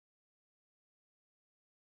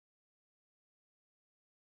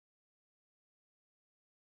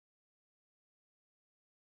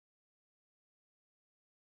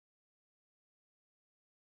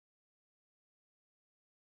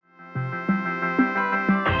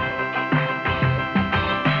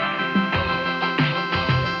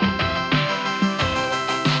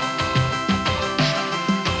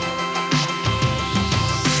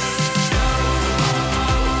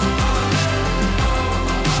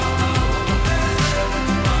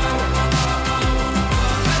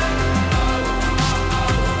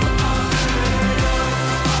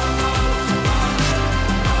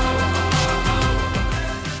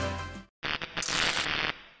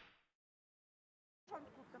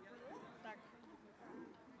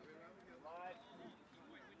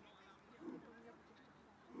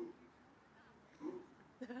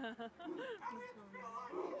Nie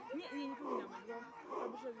pominamy, bo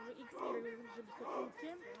robisz, że x żeby z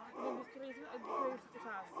krótkiem, więc który jest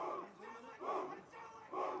czas.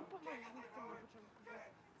 Pomożesz mi w tym na początku.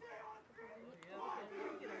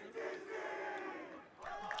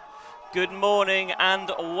 Good morning and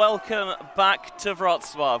welcome back to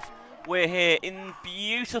Wrocław. We're here in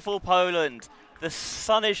beautiful Poland. The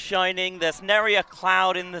sun is shining, there's nary a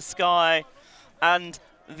cloud in the sky, and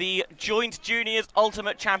the Joint Juniors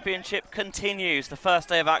Ultimate Championship continues, the first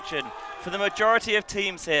day of action for the majority of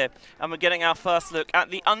teams here. And we're getting our first look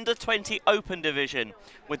at the Under-20 Open Division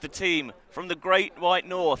with the team from the Great White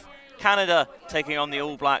North, Canada, taking on the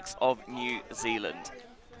All Blacks of New Zealand.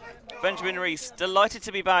 Benjamin Rees, delighted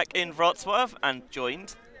to be back in Wrocław and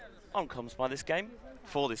joined on comms by this game,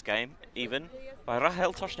 for this game even, by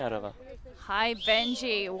Rachel Toshnerova. Hi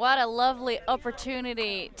Benji, what a lovely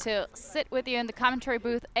opportunity to sit with you in the commentary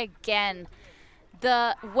booth again.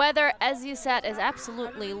 The weather, as you said, is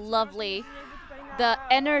absolutely lovely. The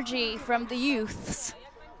energy from the youths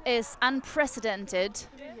is unprecedented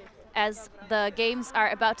as the games are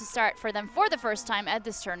about to start for them for the first time at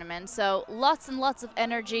this tournament. So lots and lots of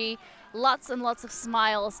energy, lots and lots of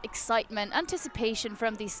smiles, excitement, anticipation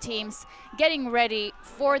from these teams getting ready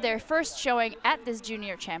for their first showing at this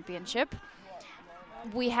junior championship.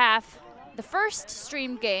 We have the first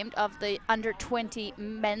stream game of the Under-20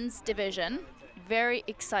 men's division. Very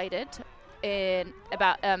excited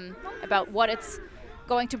about what it's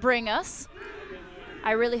going to bring us.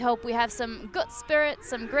 I really hope we have some good spirit,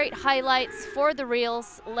 some great highlights for the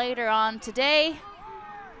reels later on today.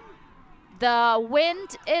 The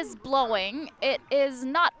wind is blowing. It is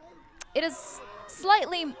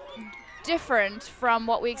slightly different from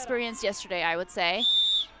what we experienced yesterday, I would say.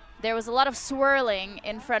 There was a lot of swirling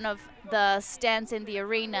in front of the stands in the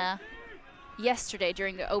arena yesterday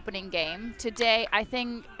during the opening game. Today, I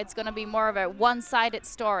think it's going to be more of a one-sided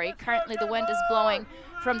story. Currently, the wind is blowing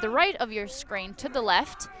from the right of your screen to the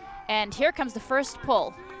left, and here comes the first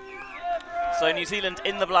pull. So New Zealand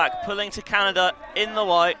in the black, pulling to Canada in the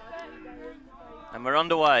white, and we're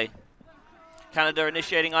underway. Canada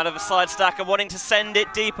initiating out of a side stack and wanting to send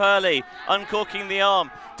it deep early, uncorking the arm.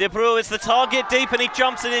 De Bruyne is the target deep and he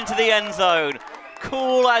jumps it into the end zone.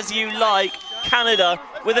 Cool as you like, Canada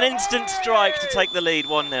with an instant strike to take the lead,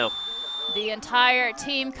 1-0. The entire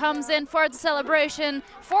team comes in for the celebration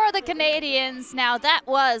for the Canadians. Now that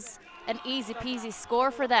was an easy peasy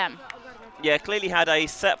score for them. Yeah, clearly had a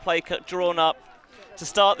set play drawn up to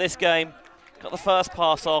start this game. Got the first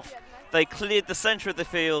pass off. They cleared the centre of the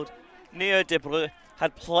field. Neo De Bruyne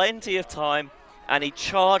had plenty of time and he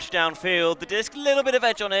charged downfield. The disc, a little bit of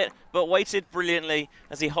edge on it, but waited brilliantly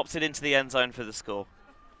as he hops it into the end zone for the score.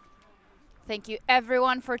 Thank you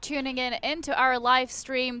everyone for tuning in into our live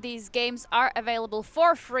stream. These games are available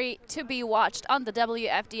for free to be watched on the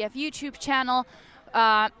WFDF YouTube channel,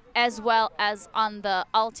 as well as on the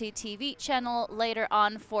Alti TV channel later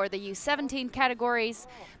on for the U17 categories.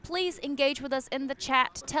 Please engage with us in the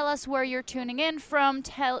chat. Tell us where you're tuning in from.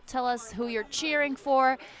 Tell us who you're cheering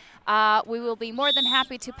for. We will be more than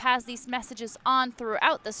happy to pass these messages on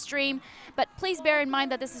throughout the stream. But please bear in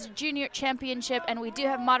mind that this is a junior championship and we do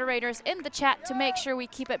have moderators in the chat to make sure we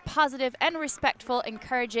keep it positive and respectful,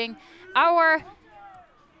 encouraging our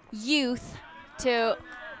youth to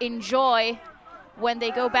enjoy when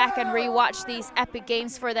they go back and rewatch these epic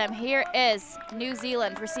games for them. Here is New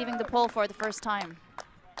Zealand receiving the pole for the first time.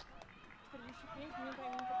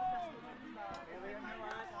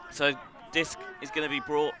 So disc is going to be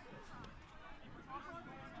brought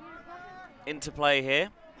into play here.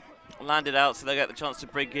 Landed out so they get the chance to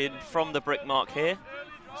bring in from the brick mark here.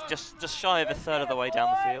 It's just shy of a third of the way down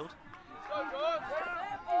the field.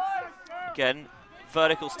 Again,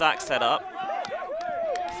 vertical stack set up.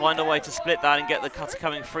 Find a way to split that and get the cutter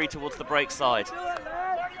coming free towards the break side.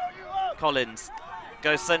 Collins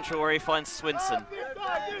goes central where he finds Swinson.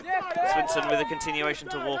 Swinson with a continuation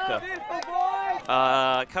to Walker.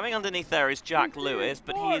 Coming underneath there is Jack Lewis,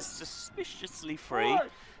 but he is suspiciously free.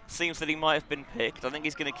 Seems that he might have been picked. I think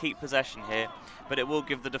he's going to keep possession here, but it will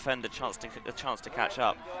give the defender a chance to catch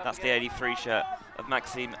up. That's the 83 shirt of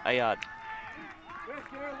Maxime Ayad.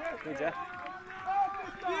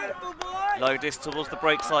 Low disc towards the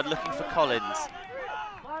break side, looking for Collins.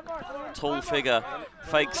 Tall figure,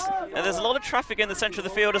 fakes. And there's a lot of traffic in the centre of the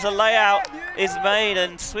field as a layout is made,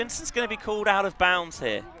 and Swinson's going to be called out of bounds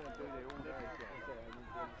here.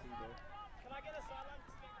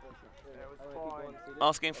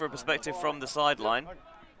 Asking for a perspective from the sideline.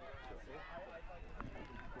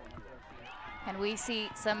 And we see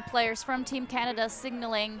some players from Team Canada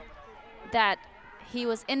signaling that he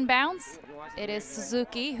was inbounds. It is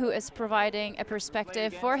Suzuki who is providing a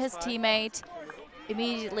perspective for his teammate.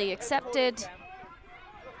 Immediately accepted.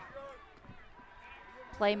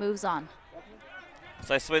 Play moves on.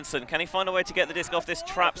 So Swinson, can he find a way to get the disc off this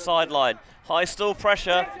trap sideline? High stall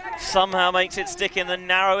pressure, somehow makes it stick in the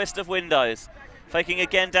narrowest of windows. Faking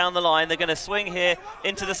again down the line, they're going to swing here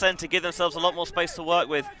into the centre, give themselves a lot more space to work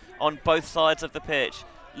with on both sides of the pitch.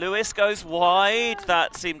 Lewis goes wide,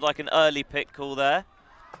 that seemed like an early pick call there.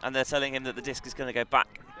 And they're telling him that the disc is going to go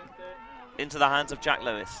back into the hands of Jack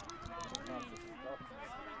Lewis.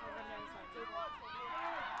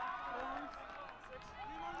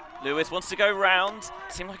 Lewis wants to go round.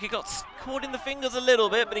 Seemed like he got caught in the fingers a little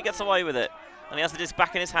bit, but he gets away with it. And he has the disc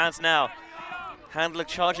back in his hands now. Handler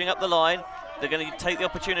charging up the line. They're going to take the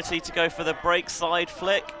opportunity to go for the break side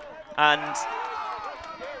flick. And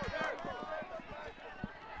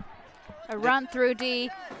a run through D.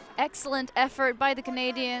 Excellent effort by the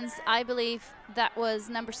Canadians. I believe that was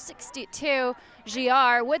number 62,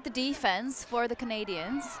 GR, with the defense for the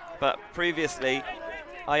Canadians. But previously,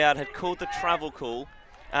 Ayad had called the travel call,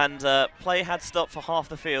 and play had stopped for half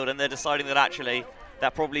the field, and they're deciding that actually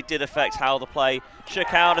that probably did affect how the play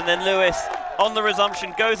shook out. And then Lewis, on the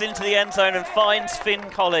resumption, goes into the end zone and finds Finn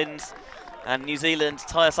Collins, and New Zealand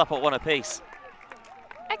tie us up at 1 apiece.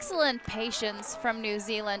 Excellent patience from New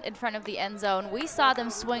Zealand in front of the end zone. We saw them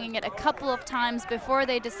swinging it a couple of times before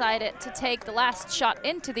they decided to take the last shot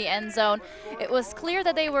into the end zone. It was clear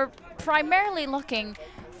that they were primarily looking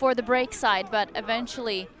for the break side, but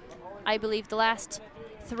eventually, I believe the last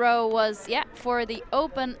throw was, for the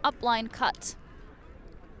open upline cut.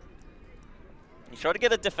 He tried to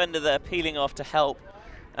get a defender there peeling off to help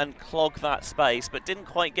and clog that space, but didn't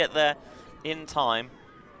quite get there in time.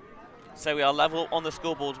 So we are level on the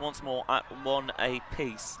scoreboard once more at 1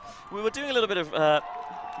 apiece. We were doing a little bit of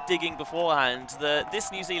digging beforehand.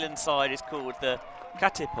 This New Zealand side is called the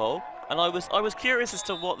Katipo, and I was curious as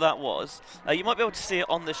to what that was. You might be able to see it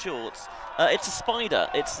on the shorts. It's a spider.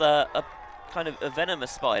 It's a kind of a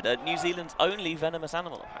venomous spider. New Zealand's only venomous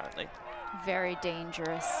animal, apparently. Very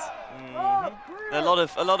dangerous. A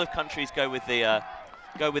lot of countries go with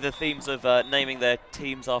the themes of naming their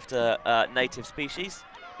teams after native species.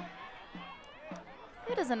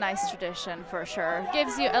 It is a nice tradition for sure.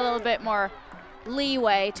 Gives you a little bit more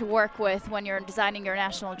leeway to work with when you're designing your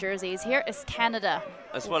national jerseys. Here is Canada.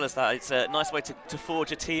 As well as that, it's a nice way to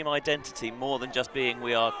forge a team identity more than just being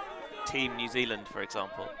we are Team New Zealand, for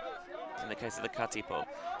example, in the case of the Katipo.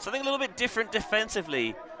 Something a little bit different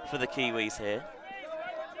defensively for the Kiwis here.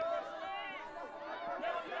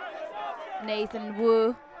 Nathan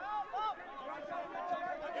Wu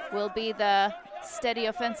will be the steady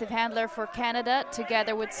offensive handler for Canada,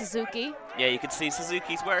 together with Suzuki. Yeah, you can see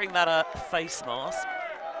Suzuki's wearing that face mask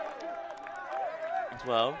as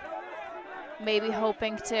well. Maybe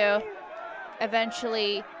hoping to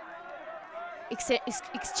eventually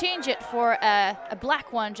exchange it for a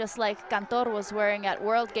black one, just like Cantor was wearing at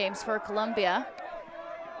World Games for Colombia.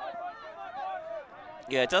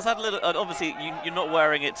 Yeah, it does have a little, obviously you're not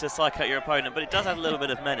wearing it to psych out your opponent, but it does have a little bit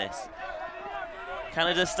of menace.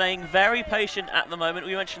 Canada staying very patient at the moment.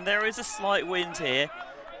 We mentioned there is a slight wind here,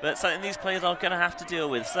 but something these players are going to have to deal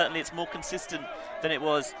with. Certainly it's more consistent than it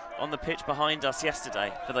was on the pitch behind us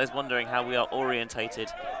yesterday. For those wondering how we are orientated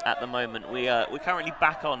at the moment, we're currently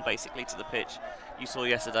back on basically to the pitch you saw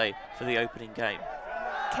yesterday for the opening game.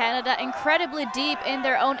 Canada incredibly deep in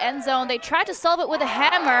their own end zone. They tried to solve it with a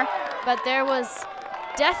hammer, but there was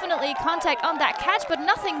definitely contact on that catch, but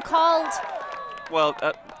nothing called. Well,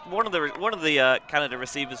 one of the Canada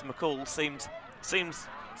receivers, McCall,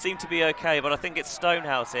 seemed to be okay, but I think it's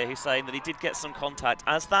Stonehouse here who's saying that he did get some contact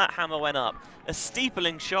as that hammer went up. A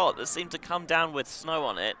steepling shot that seemed to come down with snow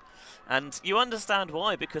on it, and you understand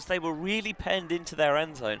why, because they were really penned into their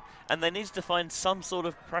end zone, and they needed to find some sort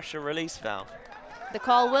of pressure release valve. The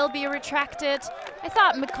call will be retracted. I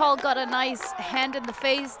thought McCall got a nice hand in the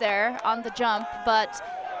face there on the jump, but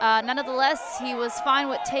nonetheless, he was fine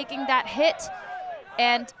with taking that hit.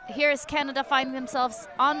 And here is Canada finding themselves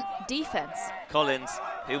on defense. Collins,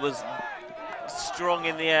 who was strong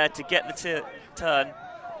in the air to get the turn,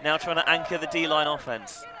 now trying to anchor the D-line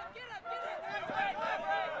offense.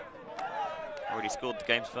 Already scored the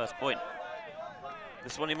game's first point.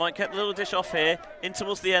 This one he might get the little dish off here, in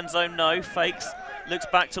towards the end zone, no, fakes, looks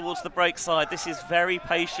back towards the break side. This is very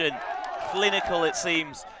patient, clinical it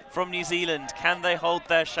seems, from New Zealand. Can they hold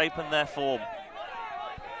their shape and their form?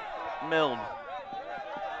 Milne.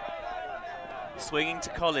 Swinging to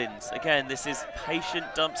Collins. Again, this is patient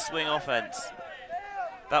dump swing offense.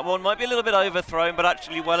 That one might be a little bit overthrown, but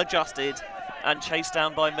actually well adjusted and chased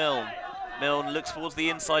down by Milne. Milne looks towards the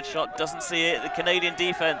inside shot, doesn't see it. The Canadian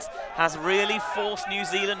defence has really forced New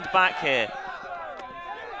Zealand back here.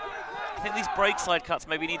 I think these break side cuts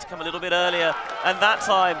maybe need to come a little bit earlier, and that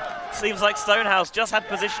time seems like Stonehouse just had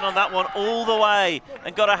position on that one all the way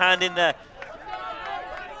and got a hand in there.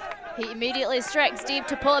 He immediately strikes deep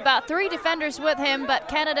to pull about 3 defenders with him, but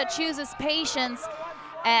Canada chooses patience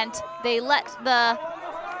and they let the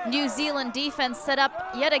New Zealand defense set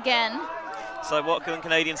up yet again. So what can the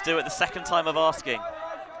Canadians do at the second time of asking?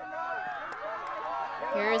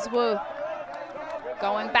 Here's Wu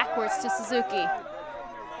going backwards to Suzuki.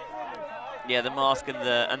 Yeah, the mask and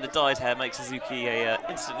the dyed hair makes Suzuki a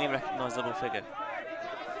instantly recognisable figure.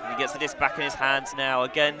 And he gets the disc back in his hands now.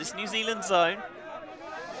 Again, this New Zealand zone,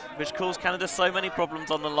 which caused Canada so many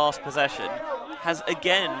problems on the last possession, has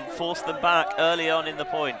again forced them back early on in the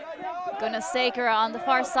point. Gunasekara on the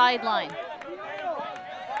far sideline.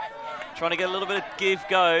 Trying to get a little bit of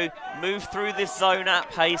give-go, move through this zone at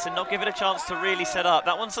pace and not give it a chance to really set up.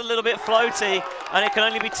 That one's a little bit floaty and it can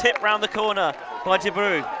only be tipped round the corner by De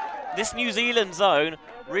Bruyne. This New Zealand zone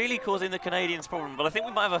really causing the Canadians problem, but I think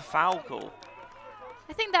we might have a foul call.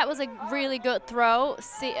 I think that was a really good throw.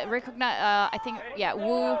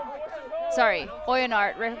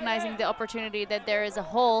 Oyonnaert recognizing the opportunity that there is a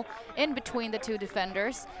hole in between the 2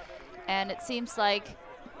 defenders. And it seems like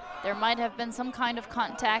there might have been some kind of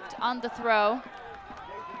contact on the throw.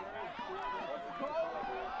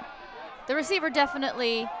 The receiver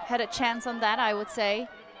definitely had a chance on that, I would say.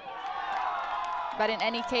 But in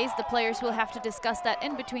any case, the players will have to discuss that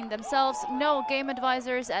in between themselves. No game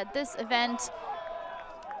advisors at this event,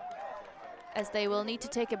 as they will need to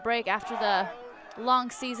take a break after the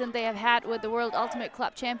long season they have had with the World Ultimate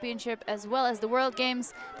Club Championship as well as the World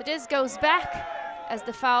Games. The disc goes back as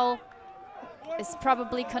the foul is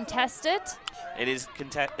probably contested. It is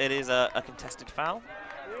a contested foul.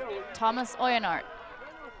 Thomas Oyonnaert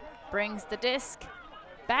brings the disc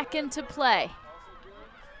back into play.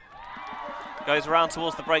 Goes around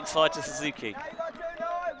towards the break side to Suzuki.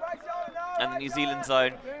 And the New Zealand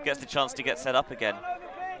zone gets the chance to get set up again.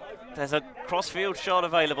 There's a cross-field shot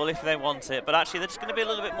available if they want it, but actually they're just going to be a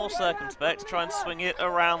little bit more circumspect to try and swing it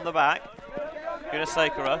around the back.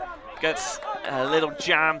 Gunasekara gets a little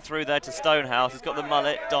jam through there to Stonehouse. He's got the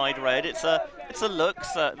mullet dyed red. It's a look,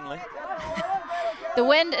 certainly. The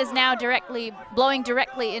wind is now blowing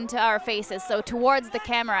directly into our faces, so towards the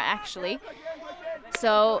camera, actually.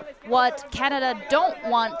 So what Canada don't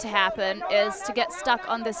want to happen is to get stuck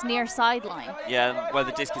on this near sideline. Yeah, where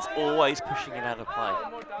the disc is always pushing it out of play.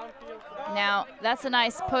 Now, that's a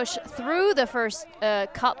nice push through the first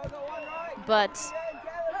cup, but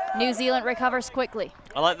New Zealand recovers quickly.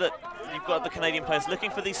 I like that you've got the Canadian players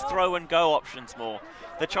looking for these throw and go options more.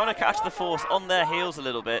 They're trying to catch the force on their heels a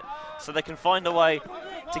little bit so they can find a way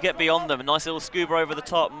to get beyond them. A nice little scuba over the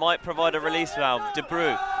top might provide a release valve. De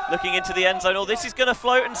Bruyne looking into the end zone. Oh, this is going to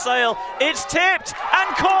float and sail. It's tipped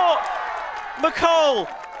and caught. McCall,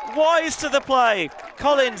 wise to the play.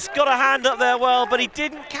 Collins got a hand up there well, but he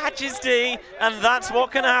didn't catch his D, and that's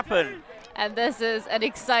what can happen. And this is an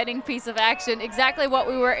exciting piece of action, exactly what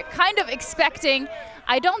we were kind of expecting.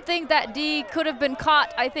 I don't think that D could have been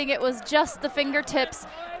caught. I think it was just the fingertips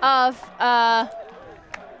of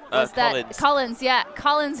Collins, yeah.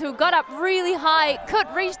 Collins, who got up really high, could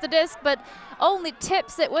reach the disc, but only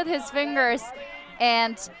tips it with his fingers.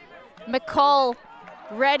 And McCall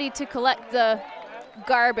ready to collect the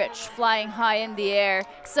garbage flying high in the air.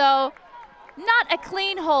 So not a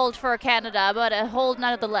clean hold for Canada, but a hold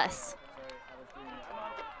nonetheless.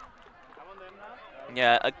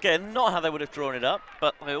 Yeah, again, not how they would have drawn it up,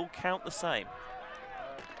 but they all count the same.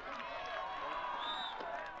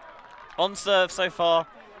 On serve so far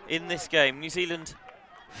in this game, New Zealand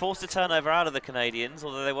forced a turnover out of the Canadians,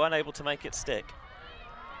 although they weren't able to make it stick.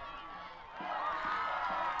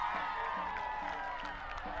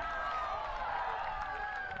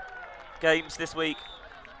 Games this week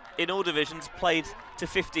in all divisions played to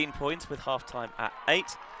 15 points with half-time at 8.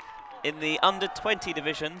 In the under-20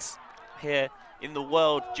 divisions here in the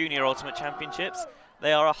World Junior Ultimate Championships,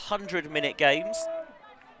 they are 100-minute games,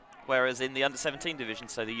 whereas in the under-17 division,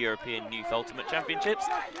 so the European Youth Ultimate Championships,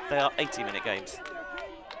 they are 80-minute games.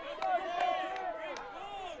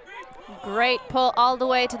 Great pull all the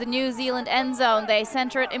way to the New Zealand end zone. They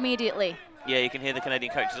center it immediately. Yeah, you can hear the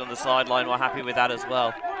Canadian coaches on the sideline were happy with that as well.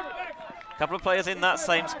 A couple of players in that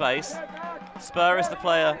same space. Spur is the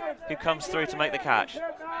player who comes through to make the catch.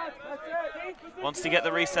 Wants to get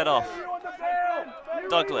the reset off.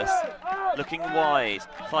 Douglas looking wide,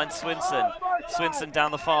 finds Swinson. Swinson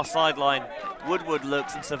down the far sideline. Woodward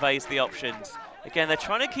looks and surveys the options. Again, they're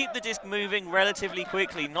trying to keep the disc moving relatively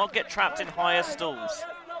quickly, not get trapped in higher stalls.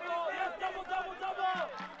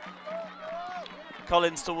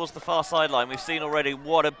 Collins towards the far sideline. We've seen already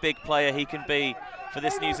what a big player he can be for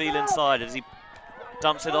this New Zealand side as he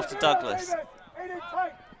dumps it off to Douglas.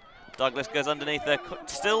 Douglas goes underneath there,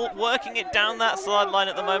 still working it down that sideline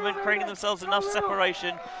at the moment, creating themselves enough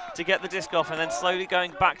separation to get the disc off and then slowly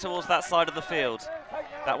going back towards that side of the field.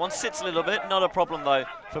 That one sits a little bit, not a problem though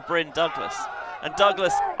for Bryn Douglas. And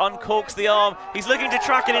Douglas uncorks the arm. He's looking to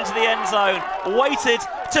track it into the end zone. Weighted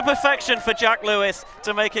to perfection for Jack Lewis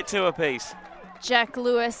to make it 2 apiece. Jack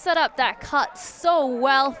Lewis set up that cut so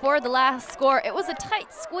well for the last score. It was a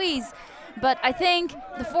tight squeeze, but I think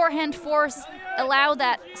the forehand force allowed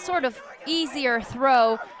that sort of easier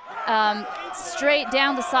throw straight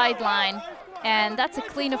down the sideline. And that's a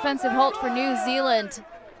clean offensive hold for New Zealand.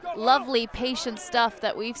 Lovely patient stuff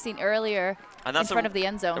that we've seen earlier. And that's in front of the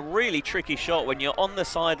end zone. A really tricky shot when you're on the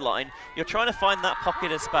sideline. You're trying to find that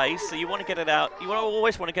pocket of space, so you want to get it out. You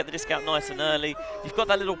always want to get the disc out nice and early. You've got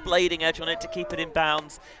that little blading edge on it to keep it in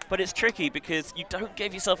bounds, but it's tricky because you don't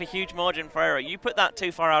give yourself a huge margin for error. You put that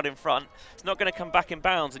too far out in front, it's not going to come back in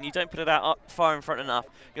bounds, and you don't put it out up far in front enough.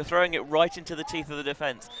 You're throwing it right into the teeth of the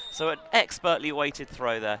defense. So an expertly weighted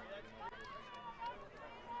throw there.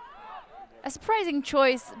 A surprising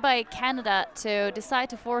choice by Canada to decide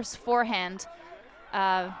to force forehand,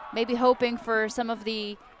 maybe hoping for some of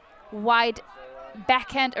the wide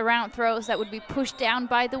backhand around throws that would be pushed down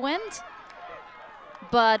by the wind.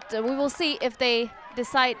 But we will see if they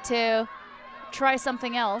decide to try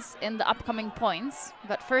something else in the upcoming points.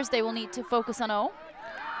 But first they will need to focus on O.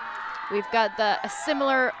 We've got a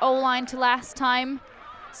similar O-line to last time.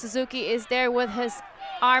 Suzuki is there with his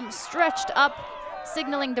arm stretched up,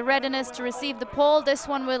 signaling the readiness to receive the pole. This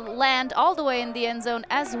one will land all the way in the end zone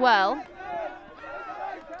as well.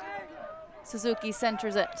 Suzuki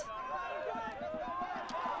centers it.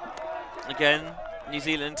 Again, New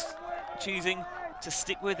Zealand choosing to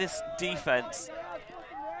stick with this defense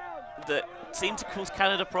that seemed to cause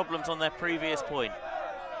Canada problems on their previous point.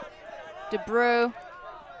 De Bruyne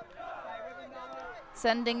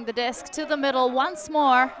sending the disc to the middle once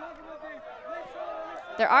more.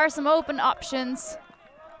 There are some open options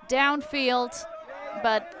downfield,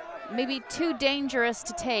 but maybe too dangerous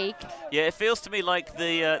to take. Yeah, it feels to me like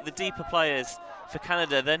the deeper players for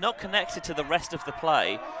Canada, they're not connected to the rest of the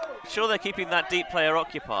play. Sure, they're keeping that deep player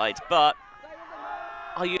occupied, but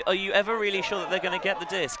are you ever really sure that they're going to get the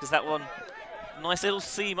disc? Is that one nice little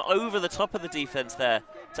seam over the top of the defense there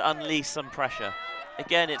to unleash some pressure?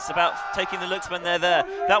 Again, it's about taking the looks when they're there.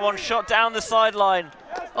 That one shot down the sideline.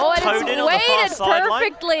 Oh, and it's weighted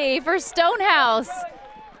perfectly for Stonehouse.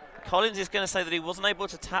 Collins is going to say that he wasn't able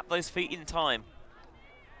to tap those feet in time.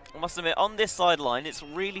 I must admit, on this sideline, it's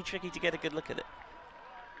really tricky to get a good look at it.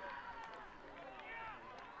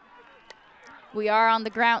 We are on the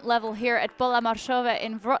ground level here at Pola Marszowe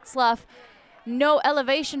in Wrocław. No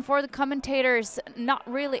elevation for the commentators, not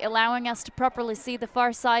really allowing us to properly see the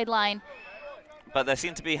far sideline. But they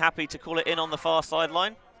seem to be happy to call it in on the far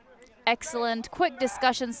sideline. Excellent. Quick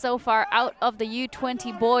discussion so far out of the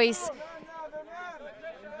U20 boys.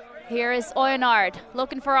 Here is Oyenard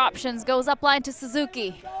looking for options, goes up line to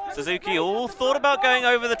Suzuki. Suzuki all thought about going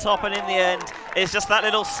over the top, and in the end, it's just that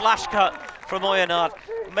little slash cut from Oyenard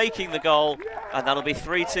making the goal, and that'll be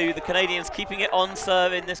 3-2. The Canadians keeping it on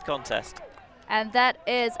serve in this contest. And that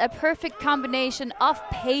is a perfect combination of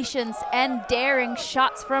patience and daring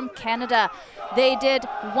shots from Canada. They did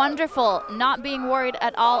wonderful, not being worried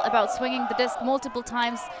at all about swinging the disc multiple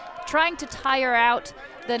times, trying to tire out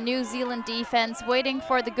the New Zealand defense, waiting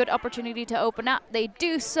for the good opportunity to open up. They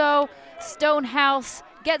do so. Stonehouse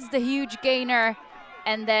gets the huge gainer,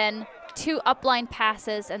 and then 2 upline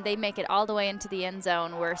passes, and they make it all the way into the end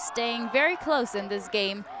zone. We're staying very close in this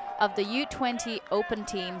game of the U20 Open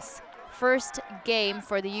teams. First game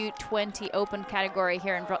for the U20 Open category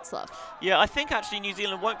here in Wrocław. Yeah, I think actually New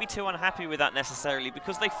Zealand won't be too unhappy with that necessarily,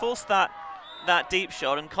 because they forced that deep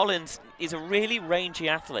shot, and Collins is a really rangy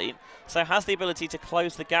athlete, so has the ability to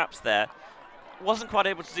close the gaps there. Wasn't quite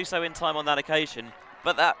able to do so in time on that occasion,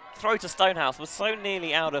 but that throw to Stonehouse was so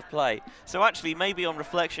nearly out of play. So actually, maybe on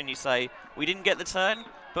reflection, you say we didn't get the turn,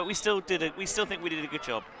 but we still think we did a good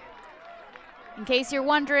job. In case you're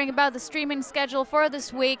wondering about the streaming schedule for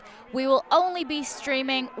this week, we will only be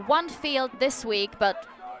streaming 1 field this week, but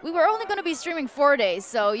we were only going to be streaming 4 days,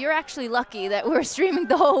 so you're actually lucky that we're streaming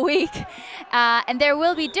the whole week. And there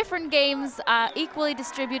will be different games equally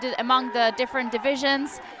distributed among the different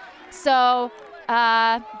divisions. So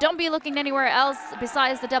Don't be looking anywhere else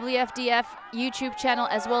besides the WFDF YouTube channel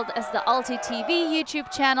as well as the Alti TV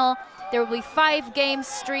YouTube channel. There will be 5 games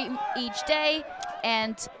streamed each day,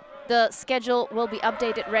 and the schedule will be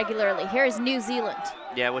updated regularly. Here's New Zealand.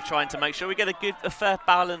 Yeah, we're trying to make sure we get a fair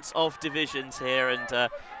balance of divisions here, and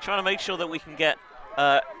trying to make sure that we can get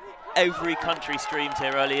every country streamed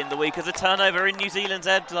here early in the week, as a turnover in New Zealand's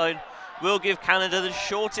end zone will give Canada the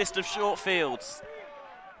shortest of short fields.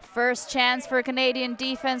 First chance for Canadian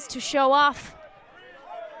defense to show off.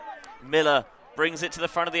 Miller brings it to the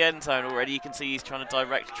front of the end zone already. You can see he's trying to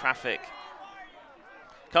direct traffic.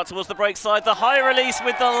 Cut towards the break side. The high release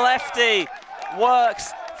with the lefty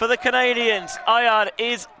works for the Canadians. Ayad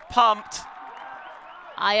is pumped.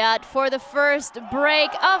 Ayad for the first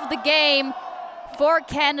break of the game for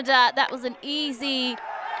Canada. That was an easy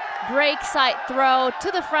break side throw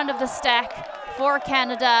to the front of the stack for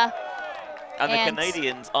Canada. And the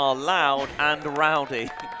Canadians are loud and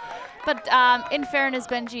rowdy. But in fairness,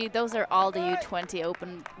 Benji, those are all the U20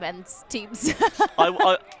 Open men's teams.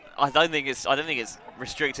 I don't think it's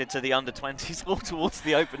restricted to the under-20s or towards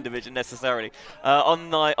the Open division necessarily.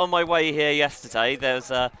 On my way here yesterday,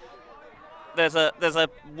 there's a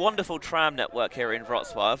wonderful tram network here in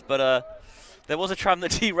Wrocław, but there was a tram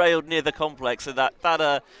that derailed near the complex, so that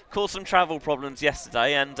caused some travel problems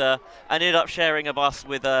yesterday, and I ended up sharing a bus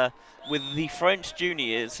with the French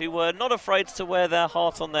juniors, who were not afraid to wear their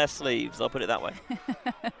heart on their sleeves, I'll put it that way.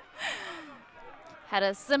 Had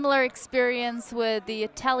a similar experience with the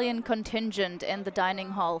Italian contingent in the dining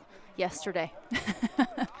hall yesterday.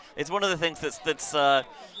 It's one of the things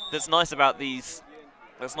that's nice about these.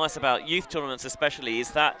 That's nice about youth tournaments, especially,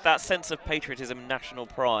 is that sense of patriotism, national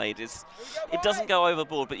pride. It doesn't go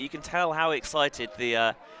overboard, but you can tell how excited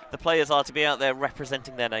the players are to be out there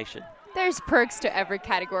representing their nation. There's perks to every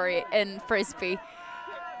category in Frisbee.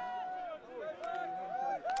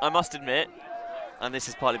 I must admit, and this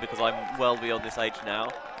is partly because I'm well beyond this age now,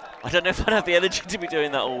 I don't know if I'd have the energy to be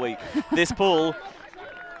doing that all week. This ball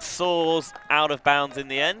soars out of bounds in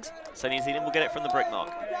the end, so New Zealand will get it from the brick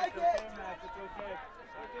mark.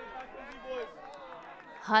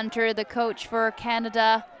 Hunter, the coach for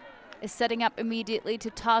Canada, is setting up immediately to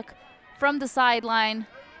tuck from the sideline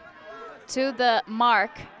to the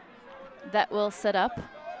mark that will set up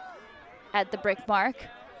at the brick mark.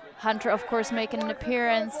 Hunter, of course, making an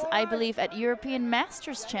appearance, I believe, at European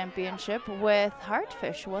Masters Championship with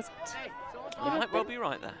Hartfish, was it? You might well be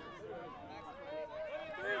right there.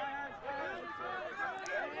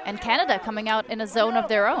 And Canada coming out in a zone of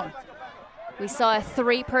their own. We saw a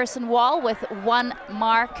 3-person wall with 1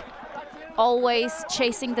 mark always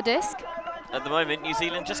chasing the disc. At the moment, New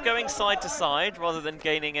Zealand just going side to side rather than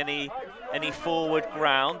gaining any forward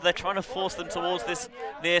ground. They're trying to force them towards this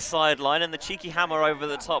near sideline, and the cheeky hammer over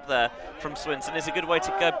the top there from Swinson is a good way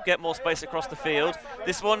to get more space across the field.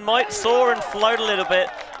 This one might soar and float a little bit,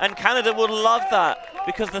 and Canada would love that,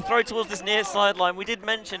 because the throw towards this near sideline, we did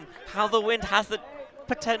mention how the wind has the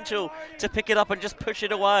potential to pick it up and just push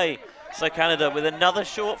it away. So Canada with another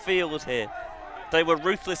short field here. They were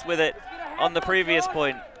ruthless with it on the previous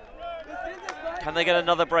point. Can they get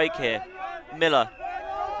another break here? Miller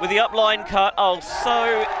with the upline cut. Oh,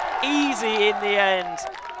 so easy in the end.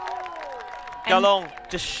 Galong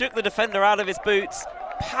just shook the defender out of his boots,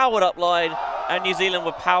 powered up line, and New Zealand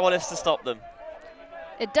were powerless to stop them.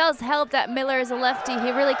 It does help that Miller is a lefty.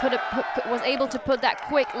 He really was able to put that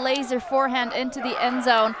quick laser forehand into the end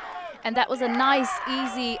zone. And that was a nice,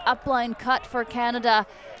 easy upline cut for Canada.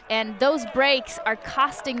 And those breaks are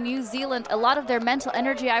costing New Zealand a lot of their mental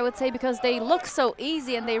energy, I would say, because they look so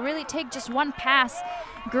easy and they really take just one pass.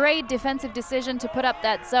 Great defensive decision to put up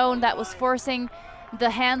that zone that was forcing the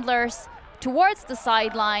handlers towards the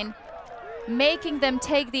sideline, making them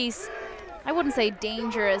take these, I wouldn't say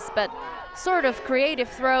dangerous, but sort of creative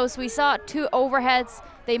throws. We saw 2 overheads.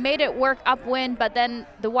 They made it work upwind, but then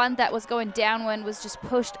the one that was going downwind was just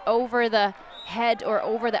pushed over the head or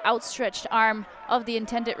over the outstretched arm of the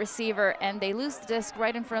intended receiver, and they lose the disc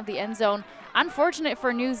right in front of the end zone. Unfortunate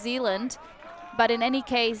for New Zealand, but in any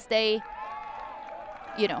case, they,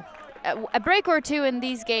 you know, a break or 2 in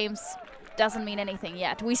these games doesn't mean anything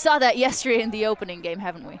yet. We saw that yesterday in the opening game,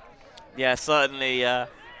 haven't we? Yeah, certainly.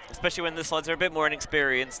 Especially when the sides are a bit more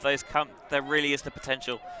inexperienced, there really is the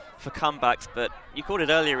potential for comebacks. But you called it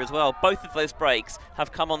earlier as well. Both of those breaks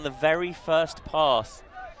have come on the very first pass,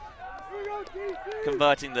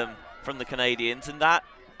 converting them from the Canadians, and that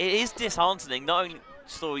it is disheartening. Not only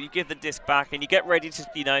so you give the disc back and you get ready to,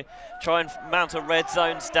 you know, try and mount a red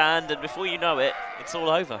zone stand, and before you know it, it's all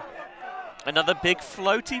over. Another big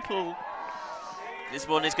floaty pull. This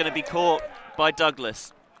one is going to be caught by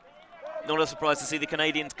Douglas. Not a surprise to see the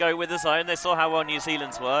Canadians go with the zone. They saw how well New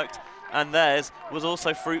Zealand's worked, and theirs was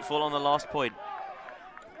also fruitful on the last point.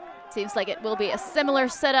 Seems like it will be a similar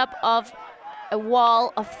setup of a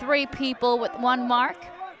wall of 3 people with 1 mark.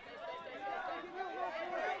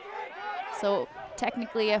 So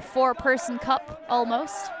technically a 4-person cup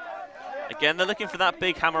almost. Again, they're looking for that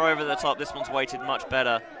big hammer over the top. This one's weighted much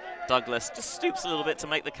better. Douglas just stoops a little bit to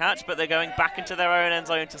make the catch, but they're going back into their own end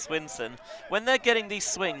zone to Swinson. When they're getting these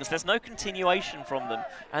swings, there's no continuation from them,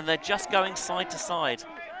 and they're just going side to side.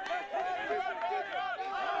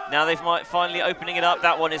 Now they've finally opening it up.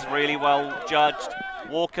 That one is really well judged.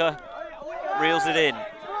 Walker reels it in.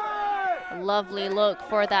 A lovely look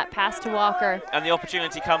for that pass to Walker. And the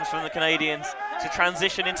opportunity comes from the Canadians to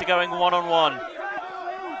transition into going one-on-one.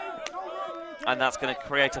 And that's going to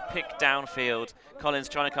create a pick downfield. Collins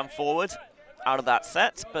trying to come forward out of that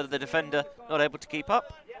set, but the defender not able to keep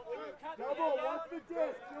up.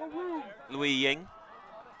 Louis Ying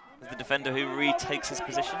is the defender who retakes his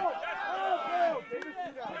position.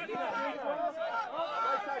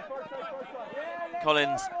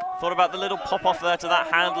 Collins thought about the little pop-off there to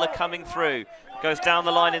that handler coming through. Goes down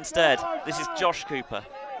the line instead. This is Josh Cooper.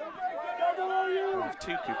 There's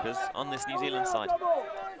 2 Coopers on this New Zealand side.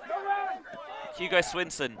 Hugo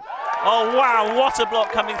Swinson. Oh, wow, what a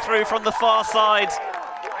block coming through from the far side.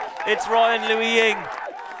 It's Ryan Louis Ying,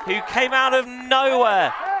 who came out of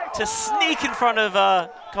nowhere to sneak in front of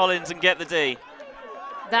Collins and get the D.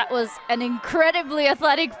 That was an incredibly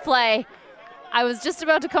athletic play. I was just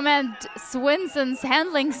about to comment Swinson's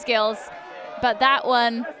handling skills, but that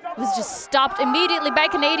one was just stopped immediately by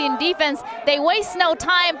Canadian defense. They waste no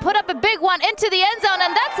time, put up a big one into the end zone,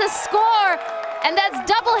 and that's a score. And that's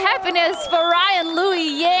double happiness for Ryan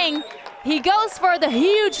Louis Ying. He goes for the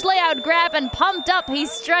huge layout grab, and pumped up, he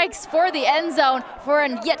strikes for the end zone for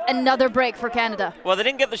yet another break for Canada. Well, they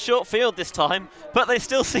didn't get the short field this time, but they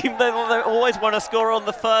still seem they always want to score on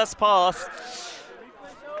the first pass.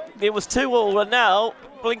 It was 2-2, and now,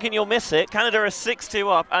 blink and you'll miss it. Canada are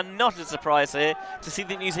 6-2 up, and not a surprise here to see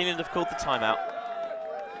that New Zealand have called the timeout.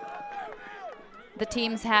 The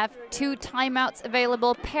teams have 2 timeouts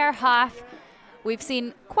available per half. We've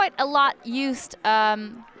seen quite a lot of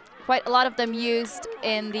them used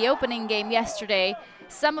in the opening game yesterday.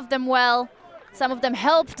 Some of them well, some of them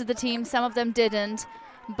helped the team, some of them didn't.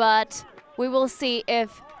 But we will see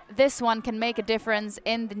if this one can make a difference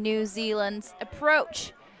in the New Zealand's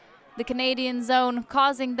approach. The Canadian zone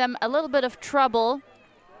causing them a little bit of trouble.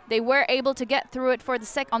 They were able to get through it for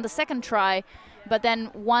on the second try, but then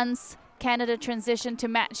once Canada transitioned to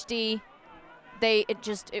match D,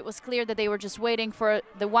 it was clear that they were just waiting for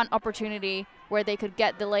the one opportunity where they could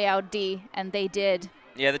get the layout D, and they did.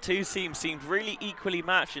 Yeah, the 2 teams seemed really equally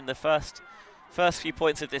matched in the first few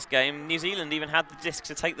points of this game. New Zealand even had the disc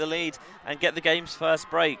to take the lead and get the game's first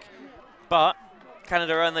break, but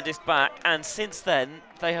Canada earned the disc back, and since then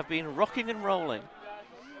they have been rocking and rolling.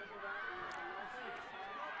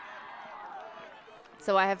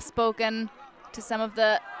 So I have spoken to some of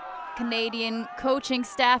the Canadian coaching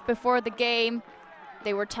staff before the game.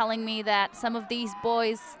 They were telling me that some of these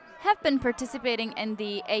boys have been participating in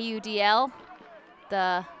the AUDL,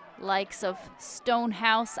 the likes of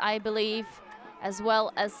Stonehouse, I believe, as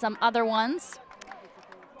well as some other ones.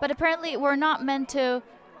 But apparently we're not meant to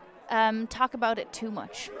talk about it too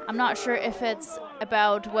much. I'm not sure if it's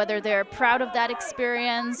about whether they're proud of that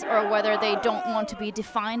experience or whether they don't want to be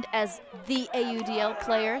defined as the AUDL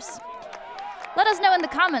players. Let us know in the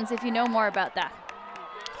comments if you know more about that.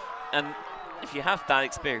 And if you have that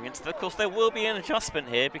experience, of course there will be an adjustment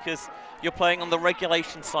here because you're playing on the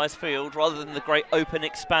regulation size field rather than the great open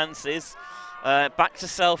expanses. Back to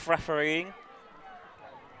self-refereeing.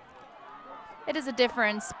 It is a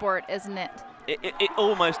different sport, isn't it? It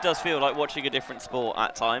almost does feel like watching a different sport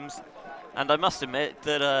at times. And I must admit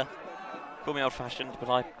that, call me old-fashioned,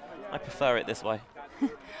 but I prefer it this way.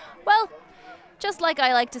 Well, just like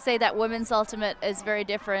I like to say that women's ultimate is very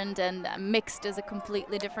different and mixed is a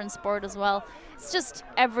completely different sport as well. It's just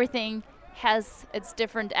everything has its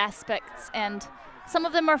different aspects, and some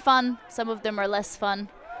of them are fun, some of them are less fun.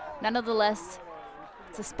 Nonetheless,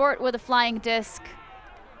 it's a sport with a flying disc.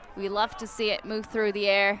 We love to see it move through the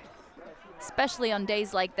air, especially on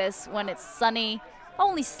days like this when it's sunny,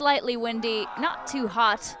 only slightly windy, not too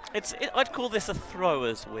hot. I'd call this a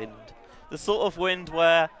thrower's wind. The sort of wind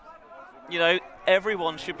where, you know,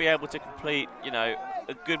 everyone should be able to complete, you know,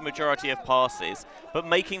 a good majority of passes, but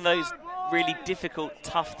making those really difficult,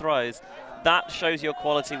 tough throws, that shows your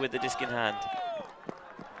quality with the disc in hand.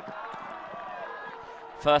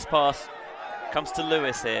 First pass comes to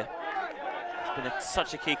Lewis here. It's been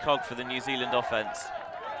such a key cog for the New Zealand offense.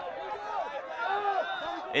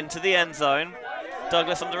 into the end zone.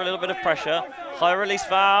 Douglas under a little bit of pressure. High release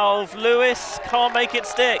valve. Lewis can't make it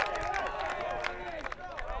stick.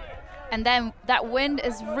 And then that wind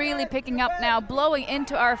is really picking up now, blowing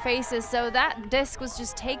into our faces. So that disc was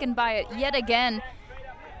just taken by it yet again.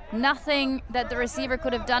 Nothing that the receiver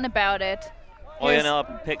could have done about it.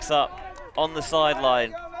 Oyonnax picks up on the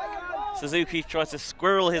sideline. Suzuki tries to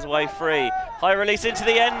squirrel his way free. High release into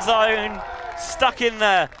the end zone. Stuck in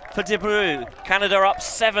there for Debrew. Canada up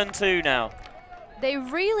 7-2 now. They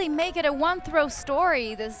really make it a one-throw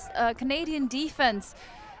story, this Canadian defense.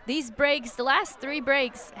 These breaks, the last 3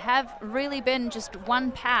 breaks, have really been just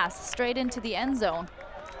one pass straight into the end zone.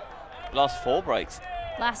 Last 4 breaks.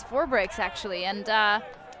 Last 4 breaks, actually. And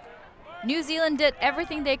New Zealand did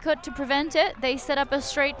everything they could to prevent it. They set up a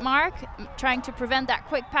straight mark, trying to prevent that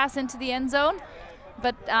quick pass into the end zone.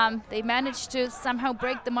 But they managed to somehow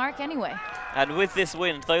break the mark anyway. And with this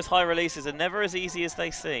wind, those high releases are never as easy as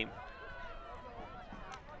they seem.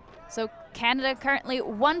 So Canada currently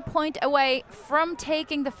 1 point away from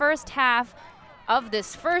taking the first half of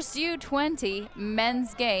this first U20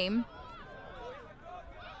 men's game.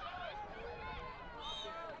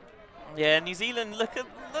 Yeah, New Zealand look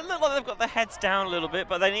like they've got their heads down a little bit,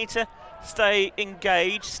 but they need to stay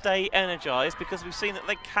engaged, stay energized, because we've seen that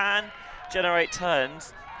they can generate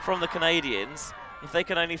turns from the Canadians if they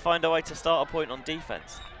can only find a way to start a point on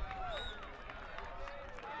defense.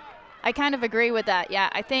 I kind of agree with that, yeah.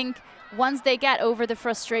 I think once they get over the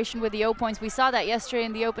frustration with the O points, we saw that yesterday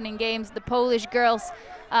in the opening games, the Polish girls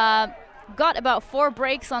got about 4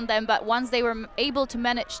 breaks on them, but once they were able to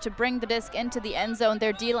manage to bring the disc into the end zone,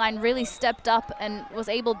 their D-line really stepped up and was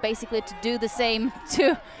able basically to do the same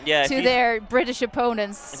to their British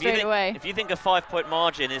opponents straight away. If you think a 5-point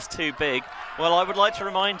margin is too big, well, I would like to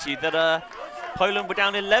remind you that Poland were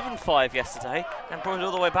down 11-5 yesterday and brought it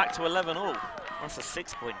all the way back to 11-all. That's a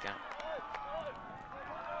 6-point gap.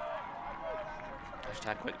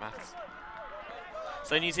 Hashtag quick maths.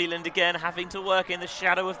 So New Zealand again having to work in the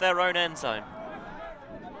shadow of their own end zone.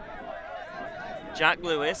 Jack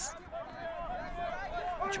Lewis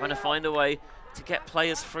trying to find a way to get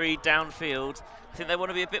players free downfield. I think they want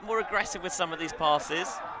to be a bit more aggressive with some of these passes,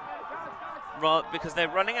 because they're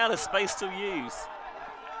running out of space to use.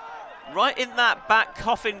 Right in that back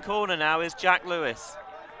coffin corner now is Jack Lewis.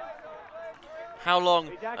 How long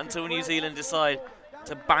until New Zealand decide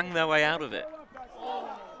to bang their way out of it?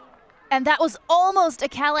 And that was almost a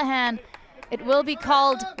Callahan. It will be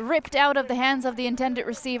called ripped out of the hands of the intended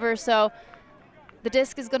receiver, so the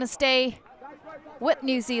disc is going to stay with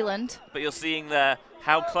New Zealand. But you're seeing there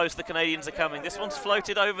how close the Canadians are coming. This one's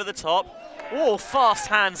floated over the top. Oh, fast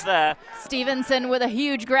hands there. Stevenson with a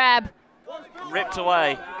huge grab. Ripped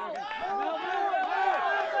away.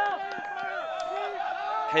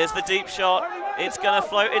 Here's the deep shot. It's going to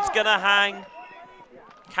float, it's going to hang.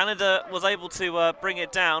 Canada was able to bring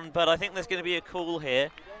it down, but I think there's going to be a call here.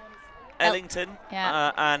 Ellington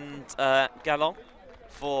and Gallant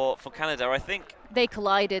for Canada, I think. They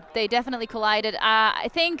collided. They definitely collided. I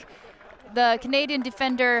think the Canadian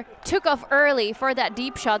defender took off early for that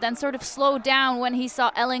deep shot, then sort of slowed down when he saw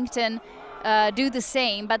Ellington do the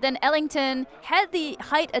same. But then Ellington had the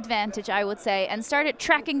height advantage, I would say, and started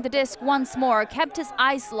tracking the disc once more, kept his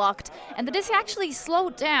eyes locked, and the disc actually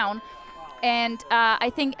slowed down. And I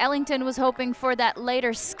think Ellington was hoping for that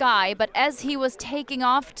later sky, but as he was taking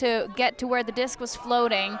off to get to where the disc was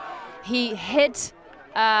floating, he hit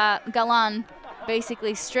Gallant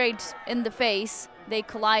basically straight in the face. They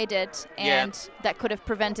collided, and that could have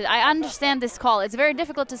prevented. I understand this call. It's very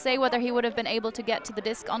difficult to say whether he would have been able to get to the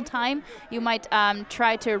disc on time. You might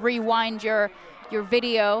try to rewind your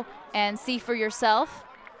video and see for yourself.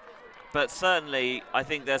 But certainly, I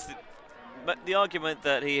think there's the argument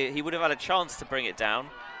that he would have had a chance to bring it down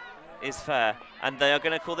is fair, and they are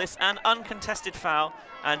going to call this an uncontested foul,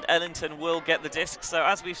 and Ellington will get the disc. So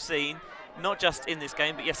as we've seen, not just in this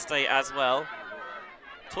game but yesterday as well,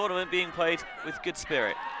 tournament being played with good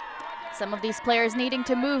spirit. Some of these players needing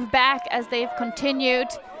to move back as they've continued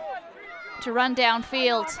to run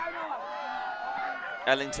downfield.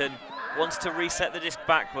 Ellington wants to reset the disc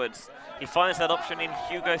backwards. He finds that option in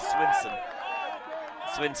Hugo Swinson.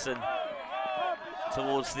 Swinson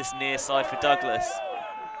towards this near side for Douglas.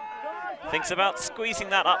 Thinks about squeezing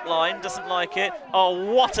that up line, doesn't like it.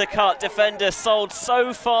 Oh, what a cut. Defender sold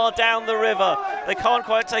so far down the river. They can't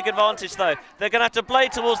quite take advantage though. They're going to have to play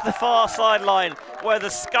towards the far sideline where the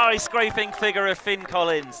skyscraping figure of Finn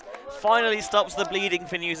Collins finally stops the bleeding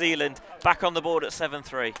for New Zealand. Back on the board at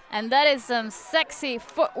 7-3. And that is some sexy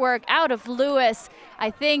footwork out of Lewis.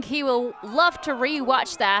 I think he will love to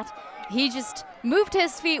re-watch that. He just moved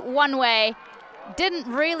his feet one way,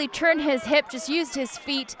 didn't really turn his hip, just used his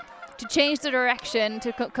feet to change the direction,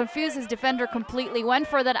 to confuse his defender completely, went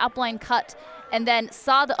for that upline cut, and then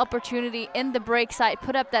saw the opportunity in the break side,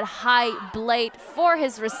 put up that high blade for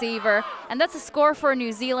his receiver. And that's a score for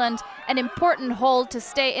New Zealand, an important hold to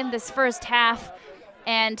stay in this first half.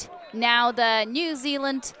 And now the New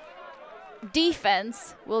Zealand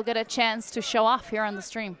defense will get a chance to show off here on the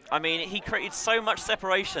stream. I mean, he created so much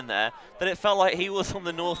separation there that it felt like he was on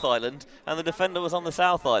the North Island and the defender was on the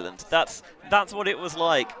South Island. That's what it was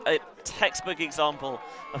like. A textbook example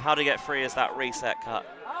of how to get free is that reset cut.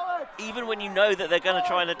 Even when you know that they're going to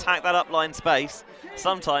try and attack that upline space,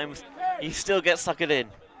 sometimes you still get suckered in.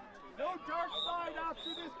 No dark side after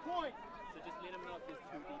this point. So just let him know if there's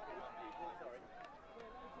too deep.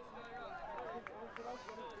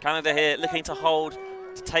 Canada here looking to hold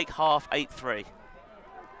to take half 8-3.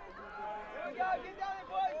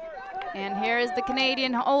 And here is the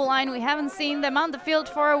Canadian O-line. We haven't seen them on the field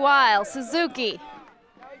for a while. Suzuki.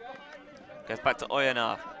 Goes back to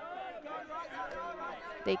Oyonnax.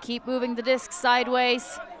 They keep moving the disc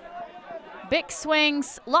sideways. Big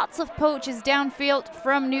swings, lots of poaches downfield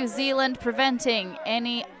from New Zealand, preventing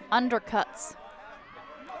any undercuts.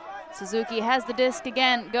 Suzuki has the disc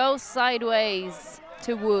again, goes sideways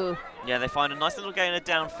to Wu. Yeah, they find a nice little gainer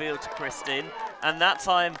downfield to Kristin, and that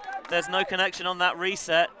time there's no connection on that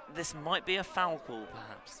reset. This might be a foul call,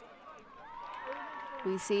 perhaps.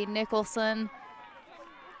 We see Nicholson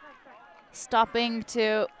stopping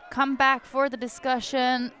to come back for the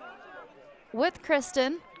discussion with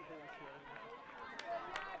Kristin.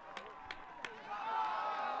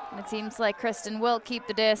 And it seems like Kristin will keep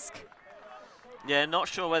the disc. Yeah, not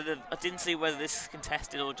sure whether, I didn't see whether this is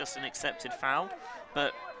contested or just an accepted foul,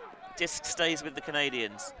 but disc stays with the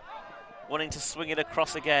Canadians, wanting to swing it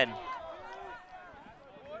across again.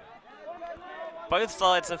 Both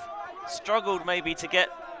sides have struggled maybe to get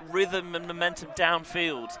rhythm and momentum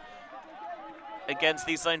downfield against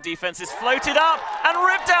these zone defenses. Floated up and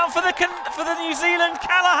ripped down for the New Zealand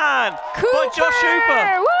Callahan by Josh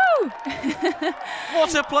Cooper. Woo!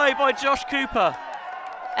 What a play by Josh Cooper.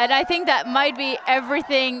 And I think that might be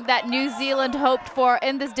everything that New Zealand hoped for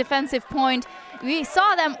in this defensive point. We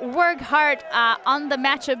saw them work hard on the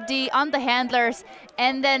matchup D, on the handlers,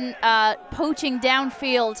 and then poaching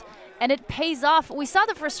downfield, and it pays off. We saw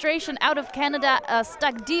the frustration out of Canada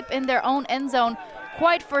stuck deep in their own end zone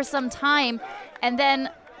quite for some time, and then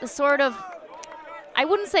the sort of, I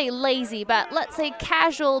wouldn't say lazy, but let's say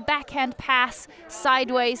casual backhand pass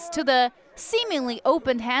sideways to the seemingly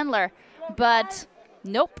open handler, but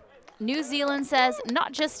nope. New Zealand says,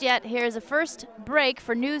 not just yet. Here's a first break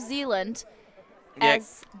for New Zealand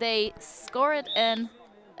as they score it in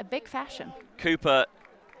a big fashion. Cooper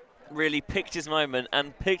really picked his moment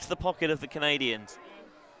and picked the pocket of the Canadians.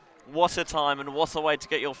 What a time and what a way to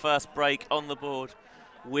get your first break on the board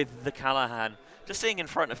with the Callahan. Just seeing in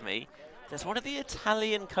front of me, there's one of the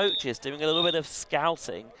Italian coaches doing a little bit of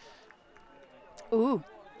scouting. Ooh.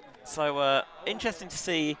 So interesting to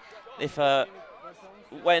see if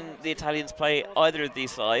when the Italians play either of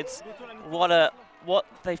these sides, what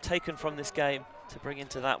they've taken from this game to bring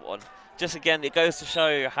into that one. Just again, it goes to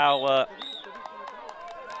show how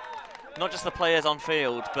not just the players on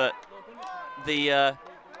field, but the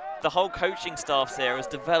whole coaching staff there has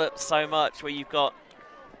developed so much, where you've got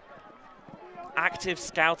active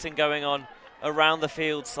scouting going on around the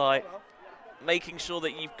field site, making sure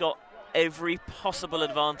that you've got every possible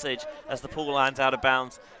advantage as the ball lands out of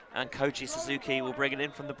bounds, and Koichi Suzuki will bring it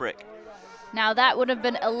in from the brick. Now that would have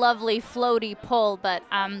been a lovely floaty pull, but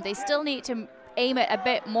they still need to aim it a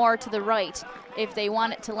bit more to the right if they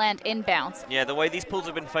want it to land inbounds. Yeah, the way these pulls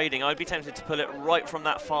have been fading, I'd be tempted to pull it right from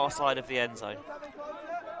that far side of the end zone.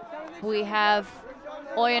 We have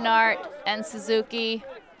Oyonnax and Suzuki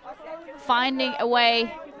finding a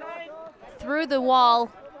way through the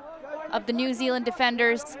wall of the New Zealand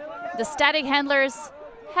defenders. The static handlers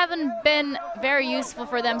haven't been very useful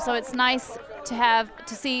for them, so it's nice to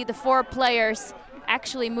see the four players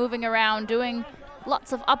actually moving around, doing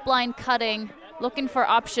lots of upline cutting, looking for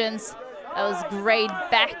options. That was great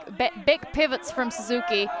big pivots from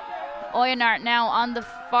Suzuki. Oyonnax now on the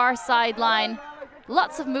far sideline.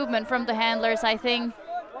 Lots of movement from the handlers, I think.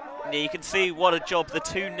 Yeah, you can see what a job the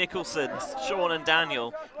two Nicholsons, Sean and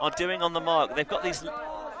Daniel, are doing on the mark. They've got these,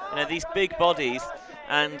 these big bodies,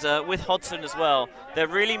 and with Hodson as well, they're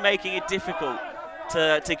really making it difficult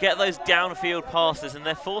to get those downfield passes, and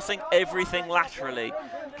they're forcing everything laterally.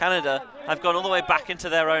 Canada have gone all the way back into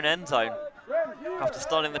their own end zone after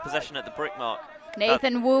starting the possession at the brick mark.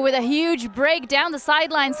 Nathan Wu with a huge break down the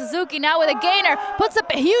sideline. Suzuki now with a gainer, puts up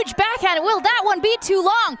a huge backhand. Will that one be too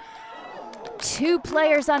long? 2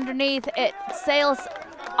 players underneath. It sails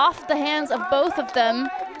off the hands of both of them,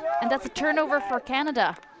 and that's a turnover for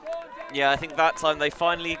Canada. Yeah, I think that time they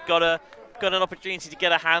finally got an opportunity to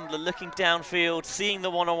get a handler, looking downfield, seeing the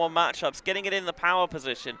one-on-one matchups, getting it in the power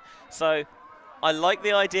position. So I like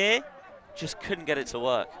the idea, just couldn't get it to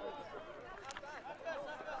work.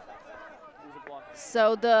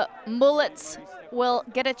 So the Mullets will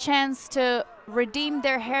get a chance to redeem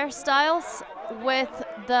their hairstyles with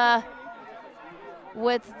the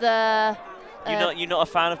You're not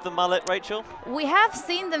a fan of the mullet, Rachel? we have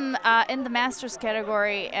seen them in the Masters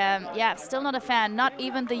category. Yeah, still not a fan. Not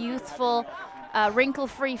even the youthful,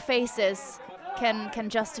 wrinkle-free faces can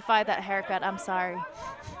justify that haircut. I'm sorry.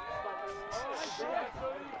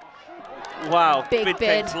 Wow, Big bid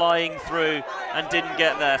bid. flying through and didn't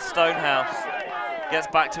get there. Stonehouse gets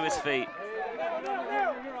back to his feet.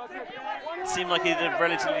 Seemed like he did a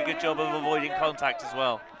relatively good job of avoiding contact as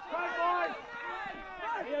well.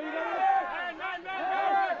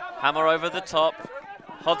 Hammer over the top.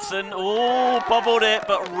 Hodson, oh, bobbled it,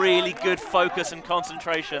 but really good focus and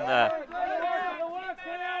concentration there.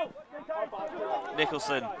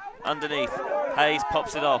 Nicholson underneath. Hayes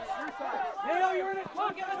pops it off.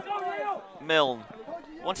 Milne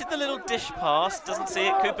wanted the little dish pass, doesn't see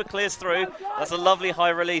it. Cooper clears through. That's a lovely high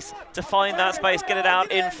release to find that space, get it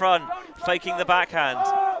out in front, faking the backhand.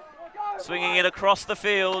 Swinging it across the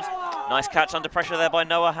field. Nice catch under pressure there by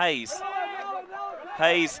Noah Hayes.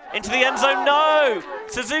 Hayes into the end zone, no!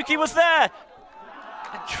 Suzuki was there.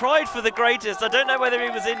 And tried for the greatest. I don't know whether he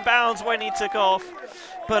was in bounds when he took off,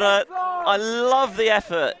 but I love the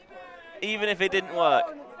effort, even if it didn't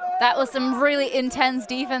work. That was some really intense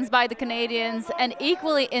defense by the Canadians and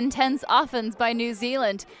equally intense offense by New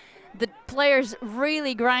Zealand. The players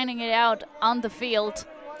really grinding it out on the field.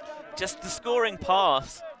 Just the scoring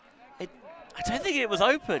pass, I don't think it was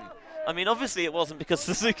open. I mean, obviously it wasn't because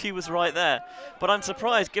Suzuki was right there, but I'm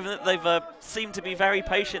surprised, given that they've seemed to be very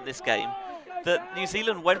patient this game, that New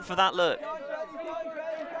Zealand went for that look.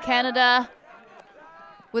 Canada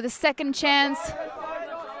with a second chance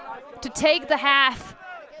to take the half.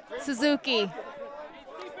 Suzuki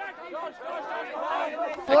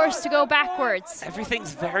forced to go backwards.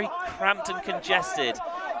 Everything's very cramped and congested.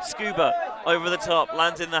 Scuba over the top,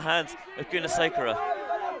 lands in the hands of Gunasekara.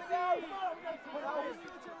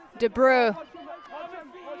 De Bruyne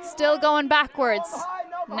still going backwards.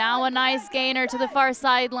 Now a nice gainer to the far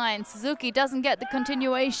sideline. Suzuki doesn't get the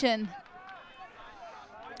continuation.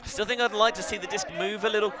 I still think I'd like to see the disc move a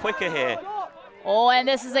little quicker here. Oh, and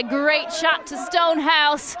this is a great shot to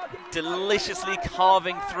Stonehouse. Deliciously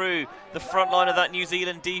carving through the front line of that New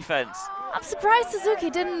Zealand defense. I'm surprised Suzuki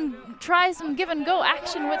didn't try some give and go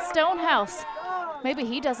action with Stonehouse. Maybe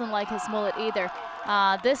he doesn't like his mullet either.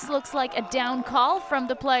 This looks like a down call from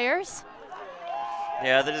the players.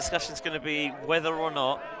 Yeah, the discussion's going to be whether or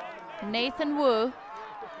not Nathan Wu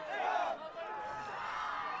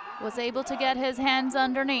was able to get his hands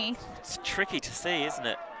underneath. It's tricky to see, isn't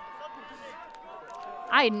it?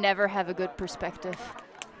 I never have a good perspective.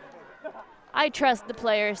 I trust the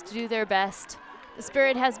players to do their best. The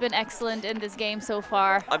spirit has been excellent in this game so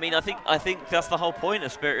far. I mean, I think that's the whole point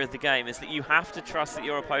of spirit of the game, is that you have to trust that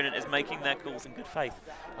your opponent is making their calls in good faith.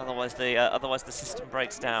 Otherwise the system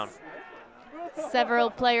breaks down. Several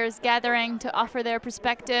players gathering to offer their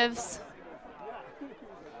perspectives.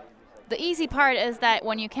 The easy part is that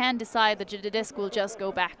when you can decide that the disc will just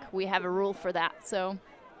go back, we have a rule for that. So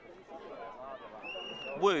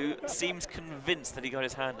Wu seems convinced that he got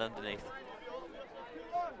his hand underneath.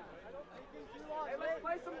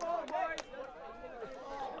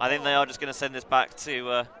 I think they are just going to send this back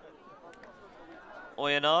to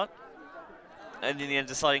Oyenard, and in the end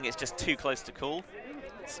deciding it's just too close to call.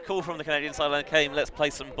 It's a call from the Canadian sideline came, let's play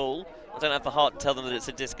some ball. I don't have the heart to tell them that it's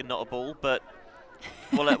a disc and not a ball, but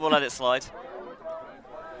we'll let it slide.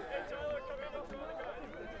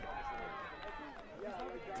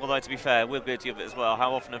 Although, to be fair, we're guilty of it as well.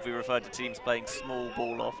 How often have we referred to teams playing small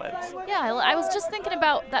ball offense? yeah, I was just thinking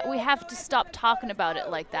about that. We have to stop talking about it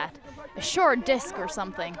like that. A short disc or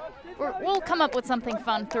something. We'll come up with something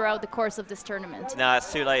fun throughout the course of this tournament. Nah,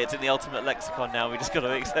 it's too late. It's in the ultimate lexicon now. We just got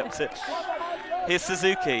to accept it. Here's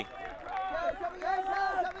Suzuki.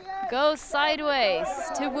 Goes sideways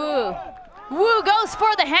to Wu. Wu goes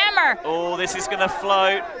for the hammer. Oh, this is going to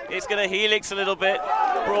float. It's going to helix a little bit.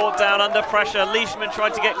 Brought down under pressure. Leishman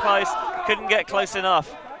tried to get close. Couldn't get close enough.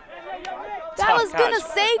 That Tough was catch.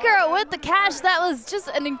 Gunasekara with the catch. That was just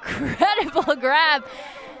an incredible grab.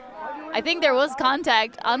 I think there was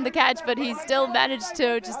contact on the catch, but he still managed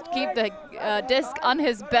to just keep the disc on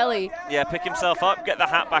his belly. Yeah, pick himself up, get the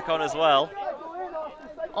hat back on as well.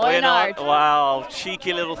 Oyenard. Wow,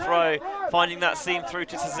 cheeky little throw, finding that seam through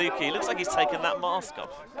to Suzuki. Looks like he's taken that mask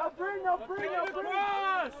off.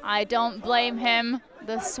 I don't blame him.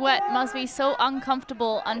 The sweat must be so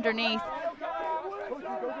uncomfortable underneath.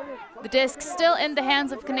 The disc still in the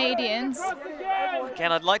hands of Canadians.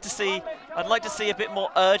 Again, I'd like to see a bit more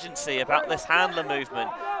urgency about this handler movement,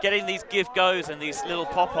 getting these give-goes and these little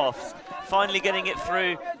pop-offs, finally getting it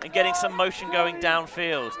through and getting some motion going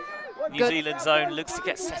downfield. New Zealand zone looks to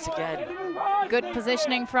get set again. Good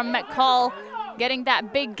positioning from McCall, getting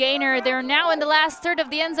that big gainer. They're now in the last third of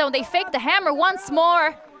the end zone. They fake the hammer once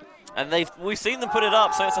more. And we've seen them put it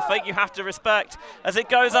up, so it's a fake you have to respect as it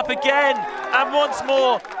goes up again. And once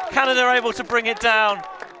more, Canada are able to bring it down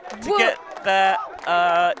to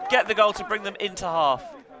get the goal to bring them into half.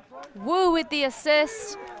 Wu with the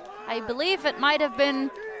assist. I believe it might have been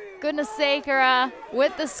Gunnasekara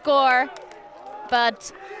with the score,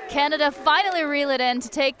 but Canada finally reel it in to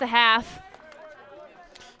take the half.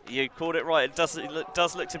 You called it right. It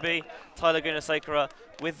does look to be Tyler Gunnasekara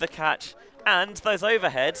with the catch. And those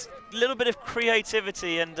overheads, a little bit of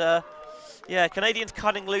creativity and yeah, Canadians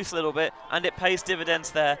cutting loose a little bit, and it pays dividends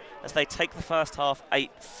there as they take the first half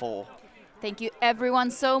 8-4. Thank you everyone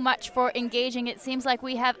so much for engaging. It seems like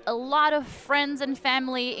we have a lot of friends and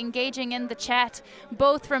family engaging in the chat,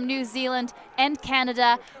 both from New Zealand and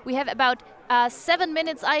Canada. We have about 7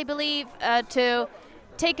 minutes, I believe, to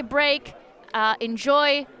take a break,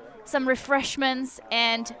 enjoy some refreshments,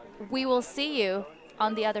 and we will see you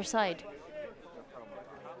on the other side.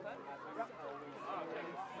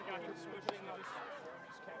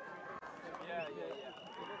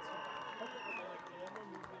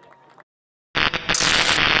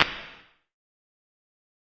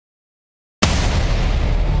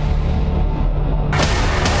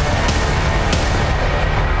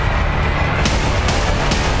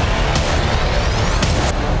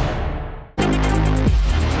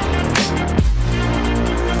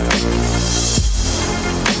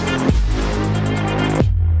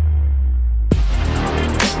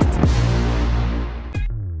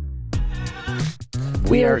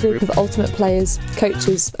 We are a group of ultimate players,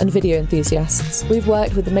 coaches and video enthusiasts. We've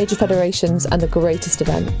worked with the major federations and the greatest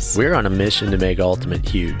events. We're on a mission to make Ultimate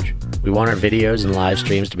huge. We want our videos and live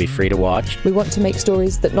streams to be free to watch. We want to make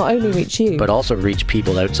stories that not only reach you, but also reach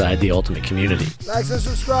people outside the Ultimate community. Like and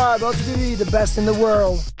subscribe, Ultimate TV, the best in the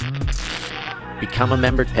world. Become a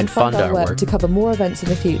member and fund our work to cover more events in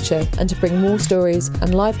the future and to bring more stories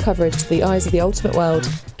and live coverage to the eyes of the Ultimate world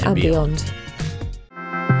and beyond.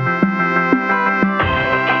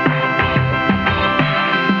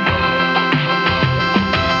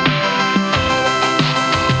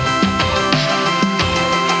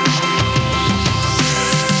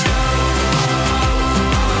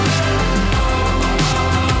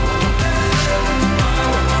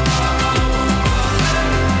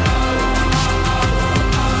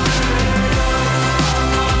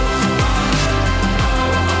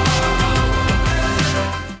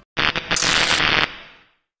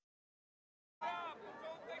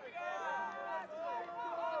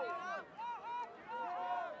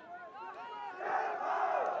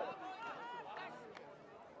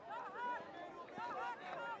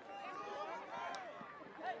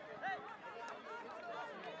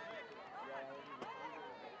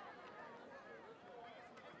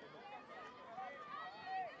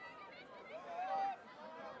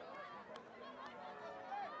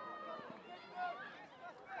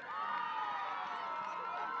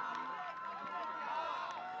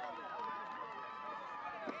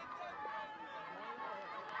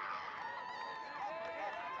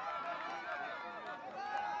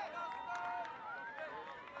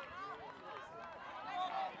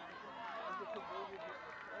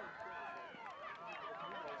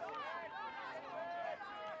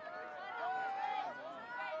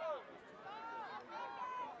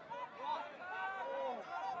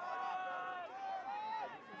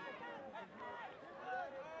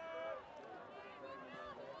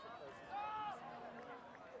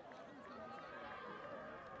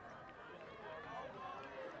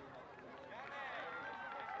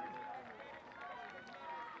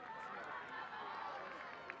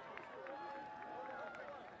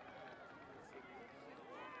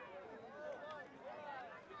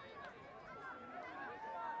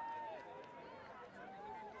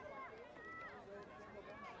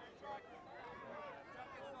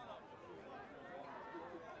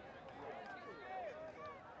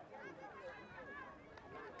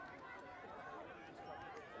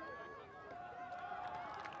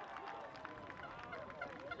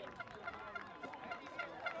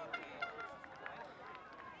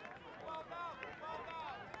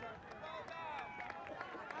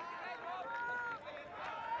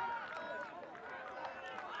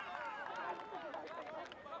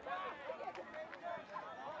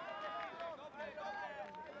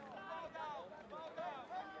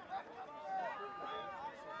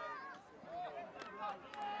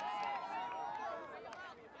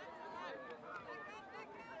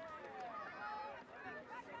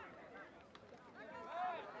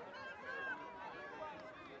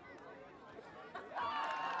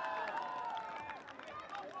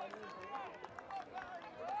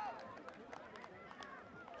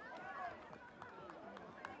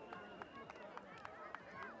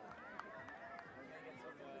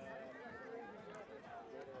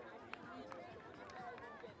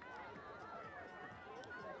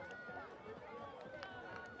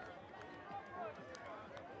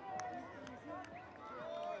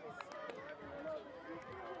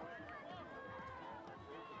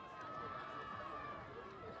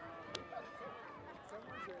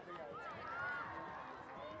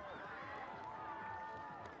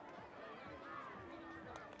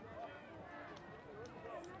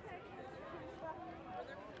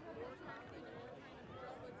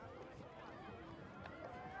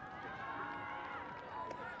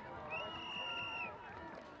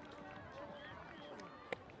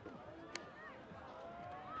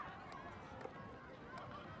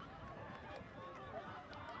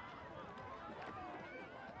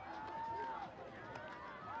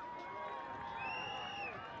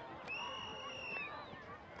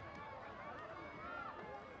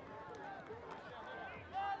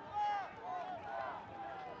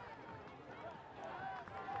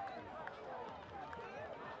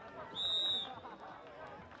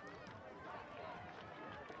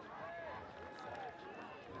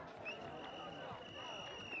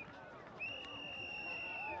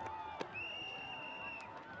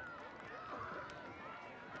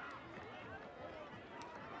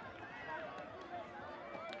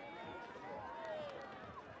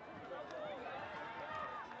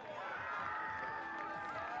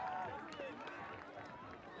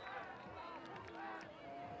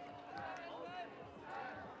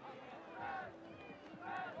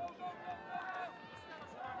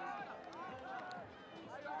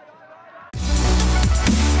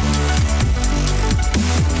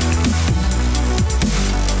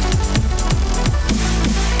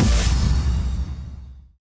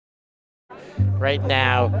 right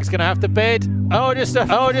now. He's going to have to bid. Oh, just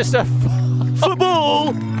a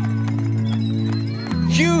Football!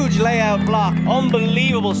 Huge layout block.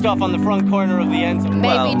 Unbelievable stuff on the front corner of the end zone.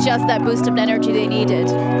 Maybe just that boost of energy they needed.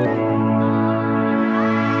 Huge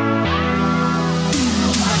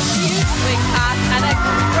swing pass and a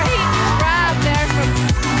great grab there from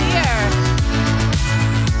Steer.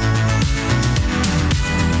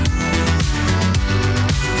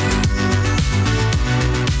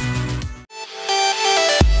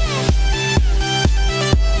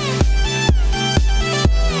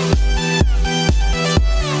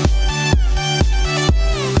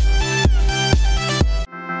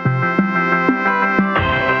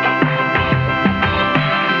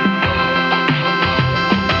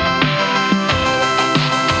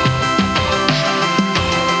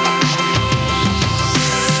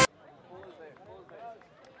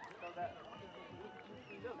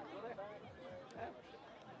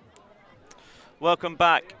 Welcome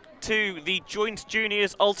back to the Joint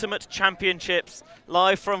Juniors Ultimate Championships,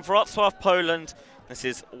 live from Wrocław, Poland. This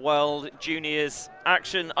is World Juniors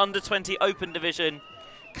action, under-20 Open Division.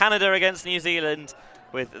 Canada against New Zealand,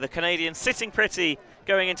 with the Canadians sitting pretty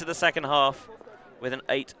going into the second half with an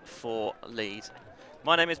 8-4 lead.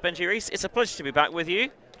 My name is Benji Rees. It's a pleasure to be back with you,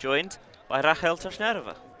 joined by Rachel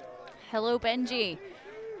Toshnerova. Hello, Benji.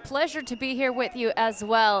 Pleasure to be here with you as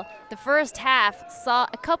well. The first half saw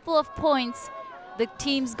a couple of points. The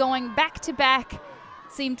teams going back-to-back.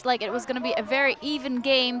 Seemed like it was going to be a very even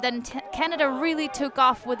game. Then Canada really took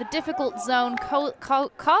off with a difficult zone,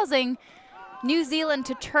 causing New Zealand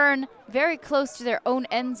to turn very close to their own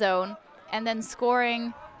end zone and then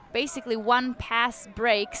scoring basically one pass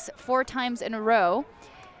breaks 4 times in a row.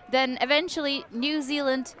 Then eventually New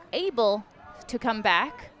Zealand able to come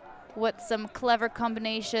back with some clever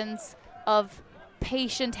combinations of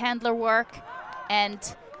patient handler work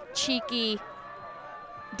and cheeky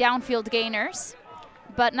downfield gainers.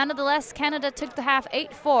 But nonetheless, Canada took the half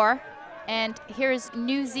 8-4, and here's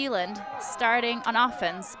New Zealand starting on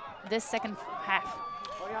offense this second half.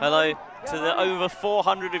 Hello to the over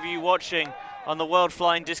 400 of you watching on the World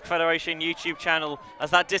Flying Disc Federation YouTube channel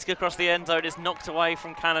as that disc across the end zone is knocked away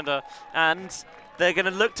from Canada, and they're going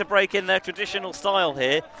to look to break in their traditional style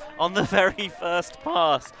here on the very first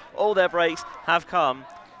pass. All their breaks have come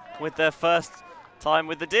with their first time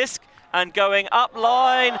with the disc. And going up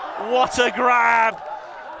line, what a grab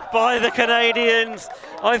by the Canadians.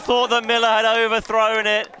 I thought that Miller had overthrown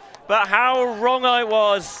it, but how wrong I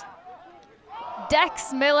was.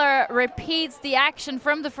 Dex Miller repeats the action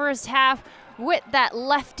from the first half with that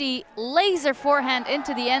lefty laser forehand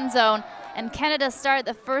into the end zone. And Canada start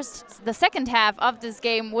the second half of this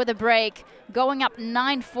game with a break, going up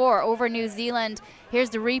 9-4 over New Zealand. Here's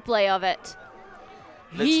the replay of it.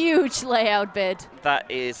 Huge layout bid.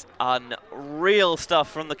 That is unreal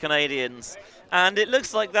stuff from the Canadians. And it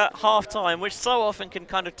looks like that half-time, which so often can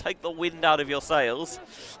kind of take the wind out of your sails,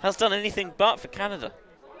 has done anything but for Canada.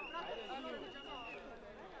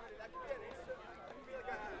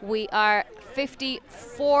 We are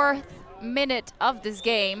 54th minute of this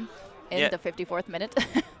game, in the 54th minute.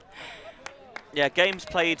 Yeah, games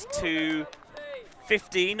played to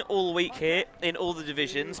 15 all week here in all the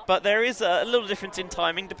divisions, but there is a little difference in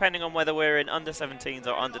timing depending on whether we're in under-17s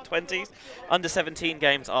or under-20s. Under-17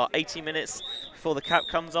 games are 80 minutes before the cap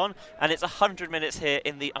comes on, and it's 100 minutes here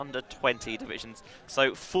in the under-20 divisions.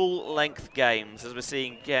 So full-length games, as we're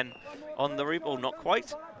seeing again on the replay. Not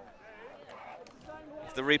quite.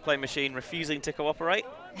 The replay machine refusing to cooperate.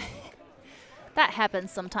 That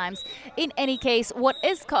happens sometimes. In any case, what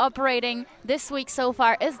is cooperating this week so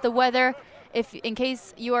far is the weather. In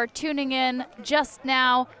case you are tuning in just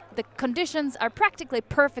now, the conditions are practically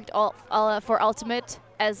perfect for Ultimate,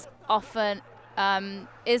 as often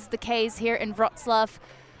is the case here in Wrocław.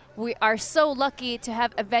 We are so lucky to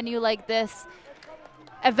have a venue like this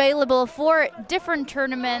available for different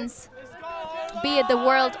tournaments, be it the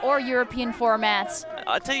world or European formats.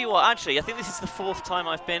 I tell you what, actually, I think this is the 4th time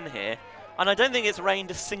I've been here, and I don't think it's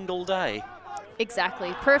rained a single day.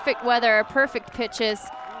 Exactly. Perfect weather, perfect pitches.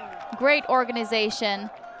 Great organization,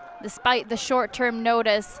 despite the short-term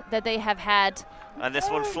notice that they have had. And this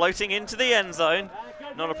one floating into the end zone.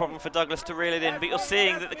 Not a problem for Douglas to reel it in, but you're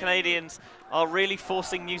seeing that the Canadians are really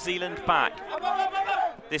forcing New Zealand back.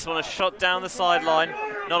 This one is shot down the sideline.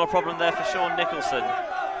 Not a problem there for Sean Nicholson.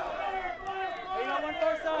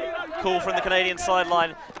 Call from the Canadian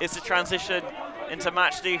sideline is to transition into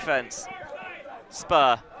match defense.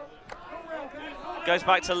 Spur. Goes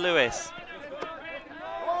back to Lewis.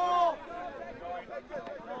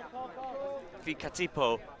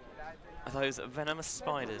 Vikatipo, those venomous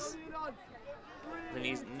spiders.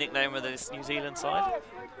 the nickname of this New Zealand side.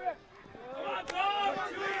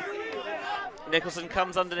 Nicholson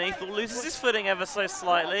comes underneath, loses his footing ever so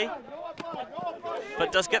slightly,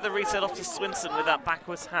 but does get the reset off to Swinson with that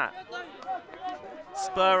backwards hat.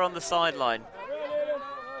 Spur on the sideline,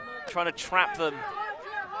 trying to trap them.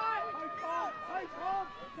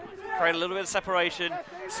 Create a little bit of separation.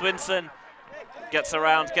 Swinson gets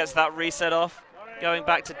around, gets that reset off. Going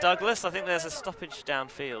back to Douglas, I think there's a stoppage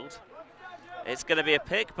downfield. It's going to be a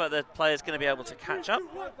pick, but the player's going to be able to catch up.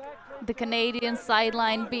 The Canadian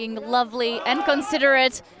sideline being lovely and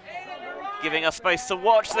considerate. Giving us space to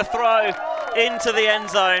watch the throw into the end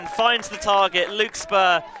zone. Finds the target. Luke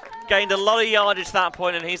Spur gained a lot of yardage at that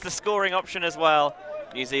point, and he's the scoring option as well.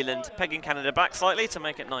 New Zealand pegging Canada back slightly to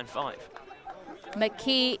make it 9-5.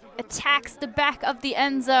 McKee attacks the back of the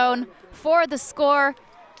end zone for the score.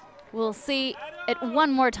 We'll see it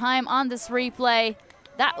one more time on this replay.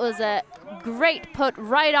 That was a great put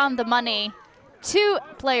right on the money. Two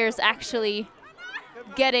players actually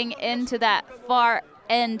getting into that far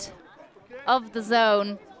end of the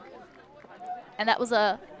zone. And that was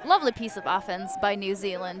a lovely piece of offense by New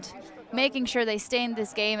Zealand, making sure they stay in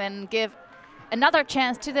this game and give another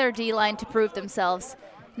chance to their D-line to prove themselves.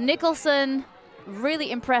 Nicholson, really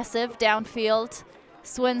impressive downfield.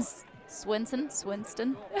 Swinson.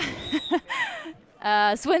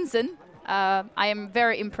 I am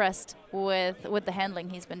very impressed with the handling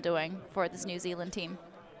he's been doing for this New Zealand team.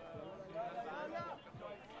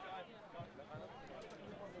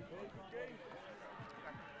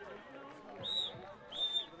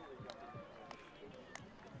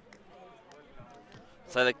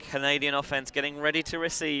 So the Canadian offense getting ready to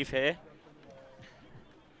receive here.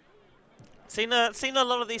 Seen a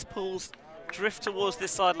lot of these pulls drift towards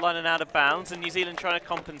this sideline and out of bounds, and New Zealand trying to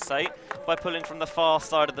compensate by pulling from the far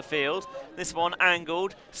side of the field. This one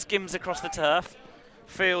angled, skims across the turf,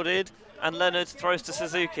 fielded, and Leonard throws to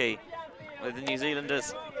Suzuki, with the New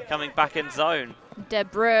Zealanders coming back in zone.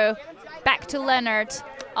 Debreu back to Leonard,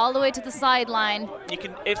 all the way to the sideline.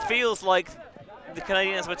 It feels like the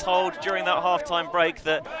Canadians were told during that halftime break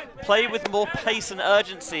that play with more pace and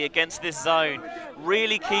urgency against this zone.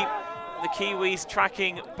 Really keep the Kiwis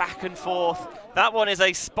tracking back and forth. That one is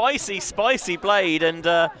a spicy, spicy blade, and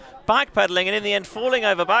backpedaling, and in the end falling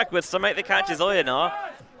over backwards to make the catch is Oyonnax.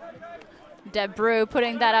 Debreu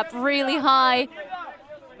putting that up really high.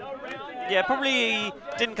 Yeah, probably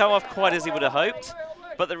didn't come off quite as he would have hoped,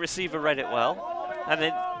 but the receiver read it well. And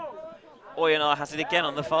then Oyonnax has it again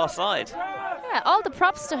on the far side. Yeah, all the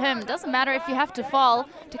props to him. Doesn't matter if you have to fall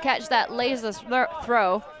to catch that laser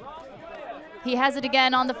throw. He has it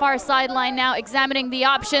again on the far sideline now, examining the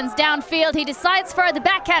options downfield. He decides for the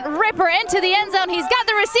backhand ripper into the end zone. He's got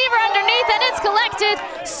the receiver underneath, and it's collected.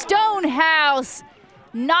 Stonehouse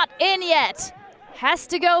not in yet. Has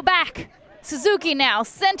to go back. Suzuki now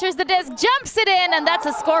centers the disc, jumps it in, and that's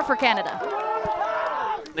a score for Canada.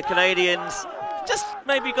 The Canadians just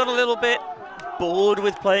maybe got a little bit bored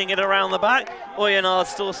with playing it around the back. Oyonnax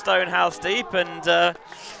still Stonehouse deep, and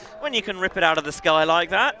when you can rip it out of the sky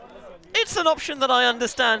like that, it's an option that I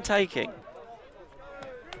understand taking.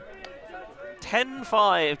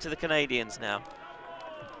 10-5 to the Canadians now.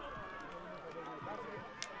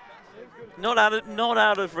 Not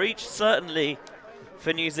out of reach, certainly,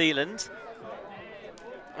 for New Zealand.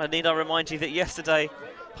 I need to remind you that yesterday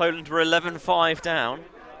Poland were 11-5 down,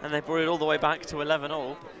 and they brought it all the way back to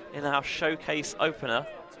 11-all in our showcase opener.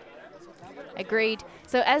 Agreed.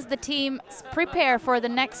 So as the teams prepare for the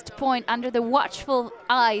next point under the watchful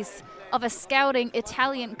eyes of a scouting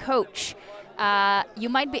Italian coach, you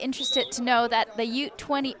might be interested to know that the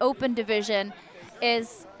U20 Open Division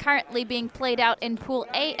is currently being played out in Pool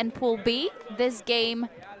A and Pool B. This game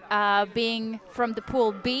being from the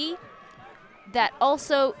Pool B, that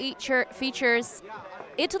also features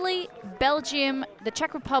Italy, Belgium, the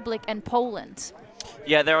Czech Republic, and Poland.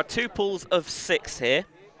 Yeah, there are 2 pools of 6 here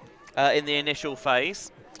in the initial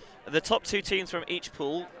phase. The top 2 teams from each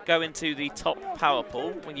pool go into the top power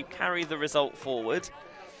pool when you carry the result forward.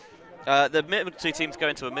 The middle 2 teams go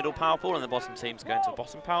into a middle power pool, and the bottom teams go into a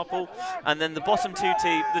bottom power pool. And then the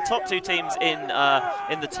top 2 teams in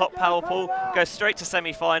the top power pool go straight to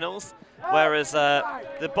semi-finals, whereas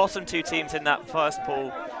the bottom 2 teams in that first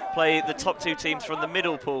pool play the top 2 teams from the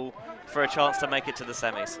middle pool for a chance to make it to the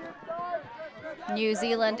semis. New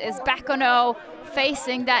Zealand is back on 0,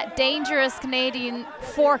 facing that dangerous Canadian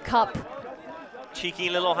 4 Cup. Cheeky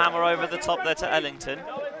little hammer over the top there to Ellington.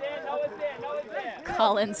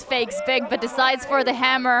 Collins fakes big, but decides for the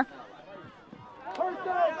hammer.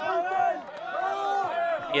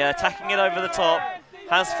 Yeah, attacking it over the top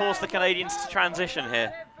has forced the Canadians to transition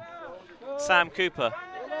here. Sam Cooper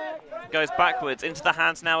goes backwards into the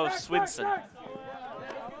hands now of Swinson.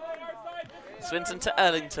 Swinson to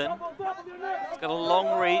Ellington. He's got a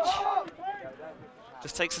long reach.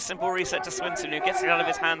 Just takes a simple reset to Swinson, who gets it out of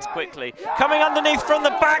his hands quickly. Coming underneath from the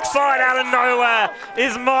backside out of nowhere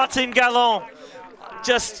is Martin Gallon.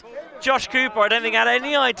 Just Josh Cooper, I don't think had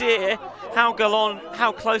any idea how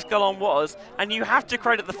close Gallon was, and you have to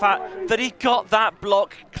credit the fact that he got that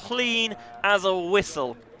block clean as a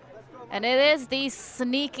whistle. And it is these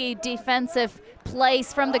sneaky defensive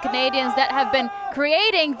plays from the Canadians that have been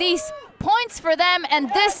creating these points for them,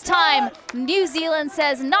 and this time New Zealand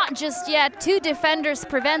says not just yet. 2 defenders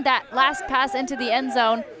prevent that last pass into the end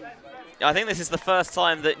zone. I think this is the first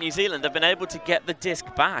time that New Zealand have been able to get the disc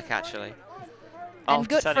back, actually. And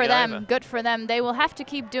good for them, good for them. They will have to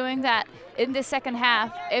keep doing that in the second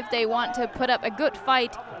half if they want to put up a good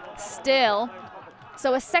fight still.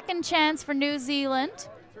 So a second chance for New Zealand.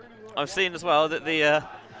 I've seen as well that the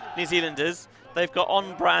New Zealanders, they've got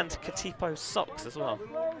on-brand Katipo socks as well.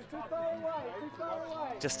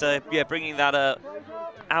 Just yeah, bringing that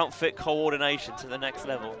outfit coordination to the next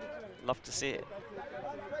level. Love to see it.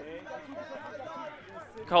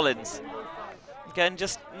 Collins, again,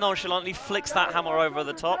 just nonchalantly flicks that hammer over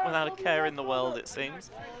the top without a care in the world, it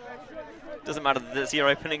seems. Doesn't matter that it's your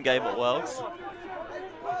opening game at Worlds.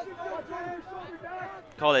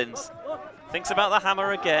 Collins thinks about the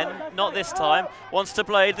hammer again, not this time. Wants to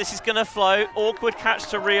blade, this is going to float. Awkward catch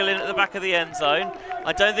to reel in at the back of the end zone.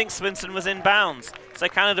 I don't think Swinson was in bounds, so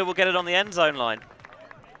Canada will get it on the end zone line.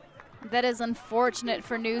 That is unfortunate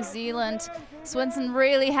for New Zealand. Swinson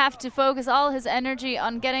really have to focus all his energy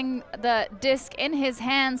on getting the disc in his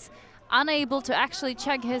hands, unable to actually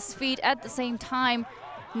check his feet at the same time.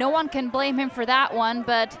 No one can blame him for that one,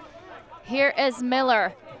 but here is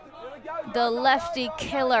Miller, the lefty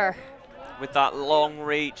killer. With that long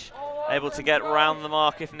reach, able to get round the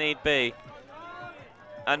mark if need be.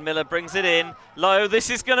 And Miller brings it in low. This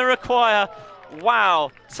is going to require, wow,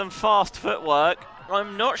 some fast footwork.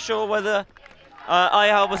 I'm not sure whether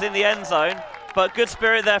Ayal was in the end zone, but good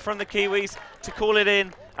spirit there from the Kiwis to call it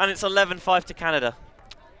in, and it's 11-5 to Canada.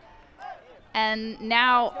 And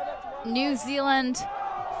now New Zealand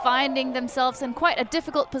finding themselves in quite a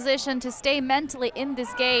difficult position to stay mentally in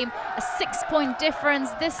this game. A 6-point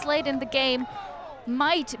difference this late in the game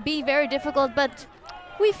might be very difficult, but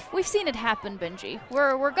we've seen it happen, Benji.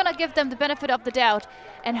 We're gonna give them the benefit of the doubt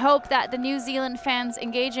and hope that the New Zealand fans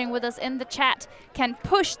engaging with us in the chat can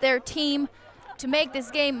push their team to make this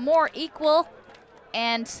game more equal.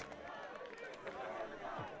 And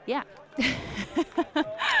yeah, we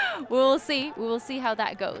will see how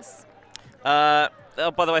that goes. Oh,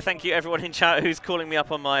 by the way, thank you everyone in chat who's calling me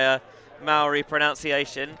up on my Maori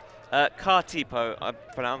pronunciation. Katipo,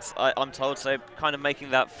 I'm told, so kind of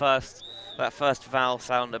making that first vowel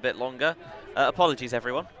sound a bit longer. Apologies,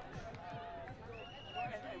 everyone.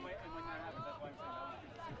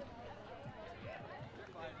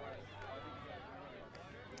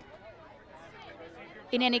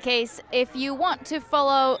 In any case, if you want to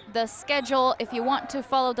follow the schedule, if you want to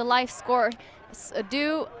follow the live score,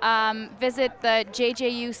 do visit the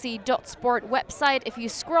WJUC.sport website. If you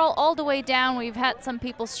scroll all the way down, we've had some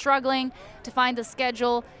people struggling to find the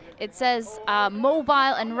schedule. It says mobile,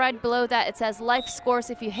 and right below that it says live scores.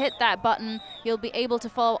 If you hit that button, you'll be able to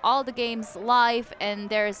follow all the games live, and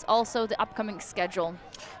there's also the upcoming schedule.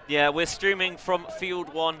 Yeah, we're streaming from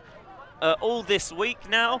Field 1 all this week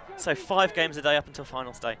now, so 5 games a day up until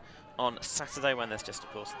finals day on Saturday, when there's just,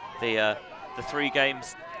 of course, the 3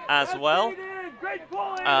 games as well.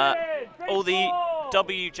 All the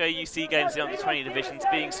WJUC games, the under-20 divisions,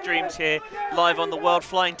 being streamed here live on the World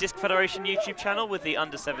Flying Disc Federation YouTube channel, with the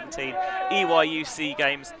under-17 EYUC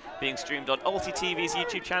games being streamed on Ulti TV's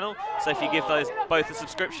YouTube channel. So if you give those both a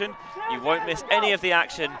subscription, you won't miss any of the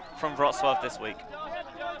action from Wrocław this week.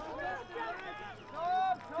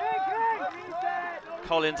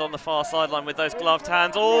 Collins on the far sideline with those gloved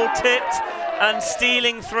hands, all tipped and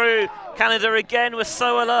stealing through. Canada again was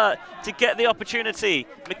so alert to get the opportunity.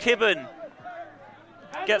 McKibben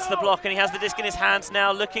gets the block, and he has the disc in his hands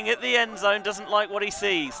now, looking at the end zone, doesn't like what he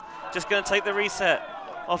sees. Just going to take the reset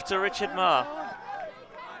off to Richard Marr.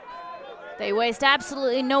 They waste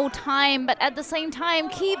absolutely no time, but at the same time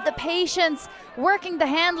keep the patience, working the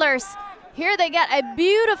handlers. Here they get a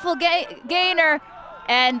beautiful gainer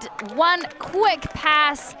and one quick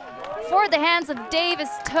pass for the hands of Davis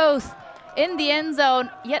Toth in the end zone.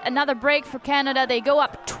 Yet another break for Canada. They go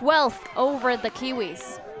up 12 over the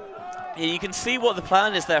Kiwis. Yeah, you can see what the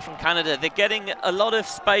plan is there from Canada. They're getting a lot of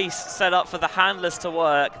space set up for the handlers to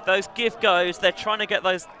work. Those give goes, they're trying to get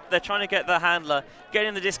the handler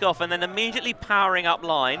getting the disc off and then immediately powering up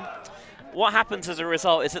line. What happens as a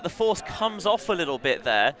result is that the force comes off a little bit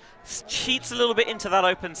there, cheats a little bit into that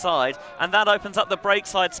open side, and that opens up the break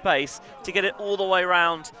side space to get it all the way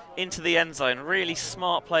around into the end zone. Really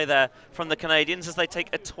smart play there from the Canadians as they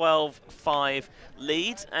take a 12-5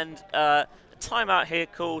 lead, and timeout here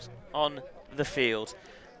called on the field.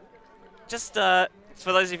 Just for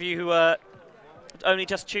those of you who only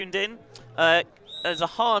just tuned in, there's a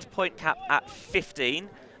hard point cap at 15.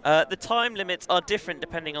 The time limits are different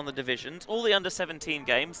depending on the divisions. All the under-17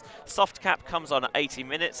 games, soft cap comes on at 80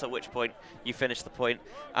 minutes, at which point you finish the point,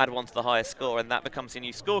 add one to the highest score, and that becomes your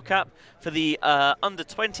new score cap. For the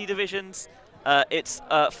under-20 divisions, it's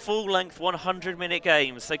full-length 100-minute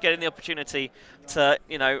games, so getting the opportunity to,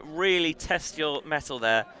 really test your mettle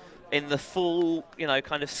there in the full,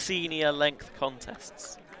 kind of senior-length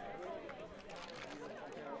contests.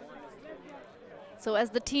 So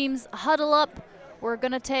as the teams huddle up, we're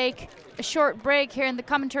going to take a short break here in the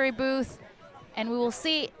commentary booth, and we will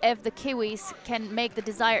see if the Kiwis can make the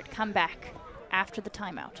desired comeback after the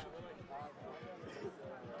timeout.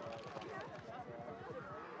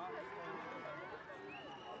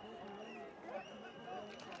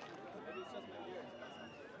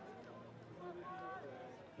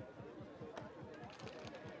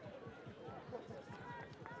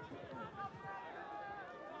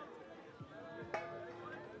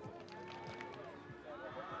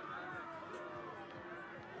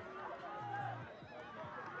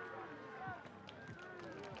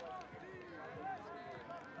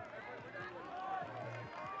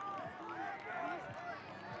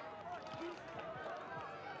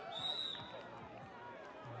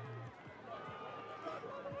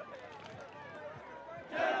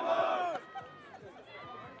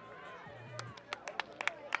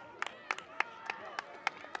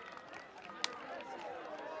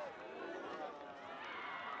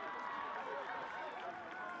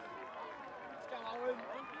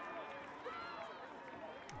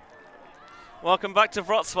 Welcome back to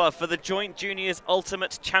Wrocław for the Joint Juniors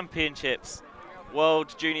Ultimate Championships.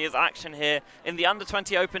 World Juniors action here. In the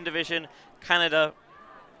under-20 open division, Canada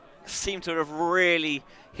seem to have really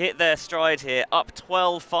hit their stride here, up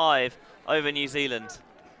 12-5 over New Zealand.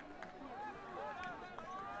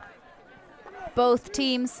 Both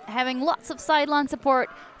teams having lots of sideline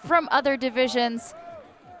support from other divisions,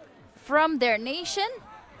 from their nation.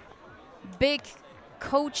 Big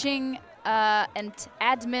coaching and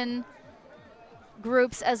admin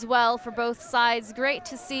groups as well for both sides. Great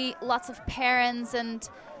to see lots of parents and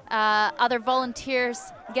other volunteers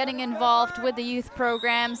getting involved with the youth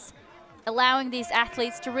programs, allowing these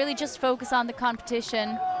athletes to really just focus on the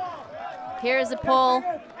competition. Here's a pull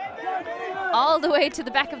all the way to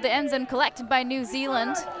the back of the end zone, collected by New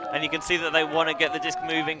Zealand. And you can see that they want to get the disc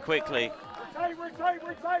moving quickly.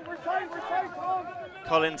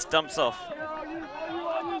 Collins dumps off.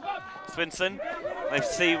 Swinson, they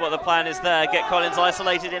see what the plan is there, get Collins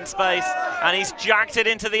isolated in space, and he's jacked it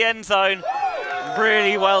into the end zone.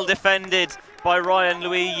 Really well defended by Ryan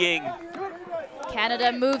Louis Ying.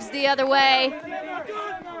 Canada moves the other way.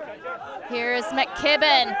 Here's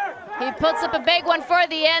McKibben. He puts up a big one for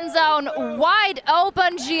the end zone. Wide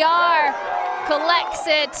open, GR collects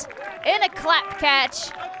it in a clap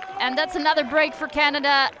catch. And that's another break for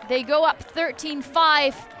Canada. They go up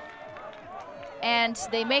 13-5. And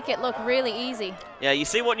they make it look really easy. Yeah, you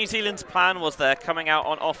see what New Zealand's plan was there coming out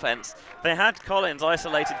on offense. They had Collins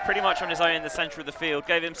isolated pretty much on his own in the center of the field,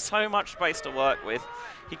 gave him so much space to work with.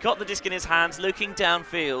 He got the disc in his hands, looking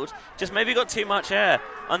downfield, just maybe got too much air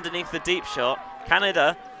underneath the deep shot.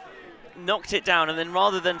 Canada knocked it down, and then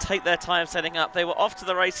rather than take their time setting up, they were off to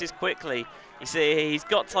the races quickly. You see, he's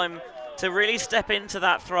got time to really step into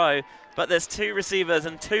that throw, but there's two receivers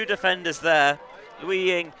and two defenders there. Louis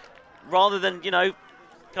Ying, rather than,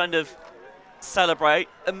 kind of celebrate,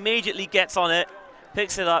 immediately gets on it,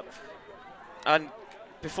 picks it up, and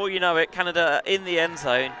before you know it, Canada in the end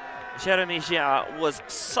zone. Jeremy Giard was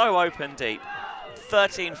so open deep.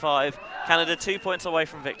 13-5, Canada 2 points away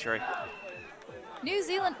from victory. New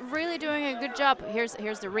Zealand really doing a good job. Here's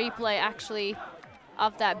the replay, actually,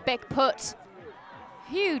 of that big put.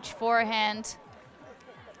 Huge forehand.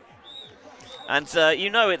 And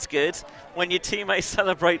it's good when your teammate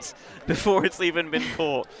celebrates before it's even been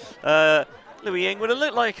caught. Louis Ying would have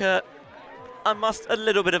looked like a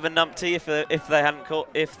little bit of a numpty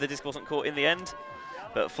if the disc wasn't caught in the end.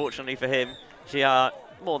 But fortunately for him, Giard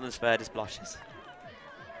more than spared his blushes.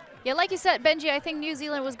 Yeah, like you said, Benji, I think New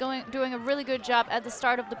Zealand was doing a really good job at the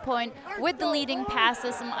start of the point with the leading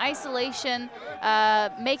passes, some isolation,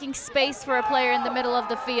 making space for a player in the middle of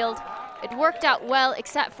the field. It worked out well,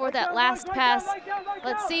 except for that last pass.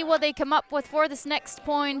 Let's see what they come up with for this next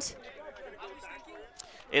point.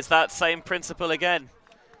 It's that same principle again.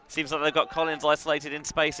 Seems like they've got Collins isolated in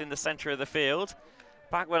space in the center of the field.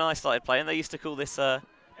 Back when I started playing, they used to call this a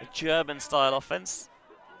German-style offense.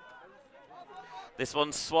 This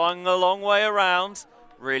one swung a long way around.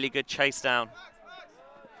 Really good chase down.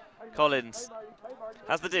 Collins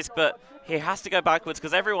has the disc, but he has to go backwards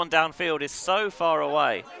because everyone downfield is so far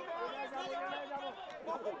away.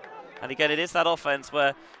 And again, it is that offense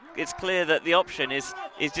where it's clear that the option is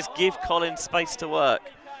just give Collins space to work.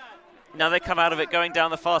 Now they come out of it going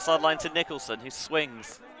down the far sideline to Nicholson, who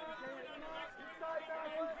swings.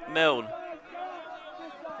 Milne.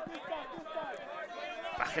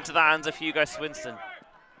 Back into the hands of Hugo Swinston.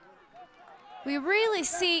 We really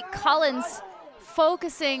see Collins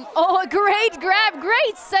focusing. Oh, great grab,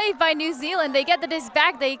 great save by New Zealand. They get the disc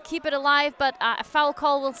back, they keep it alive, but a foul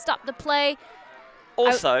call will stop the play.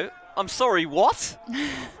 Also, I'm sorry, what?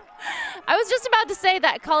 I was just about to say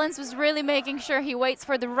that Collins was really making sure he waits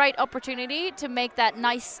for the right opportunity to make that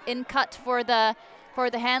nice in-cut for the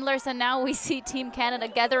handlers, and now we see Team Canada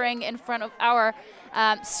gathering in front of our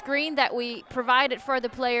screen that we provided for the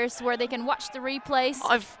players where they can watch the replays.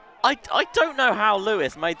 I don't know how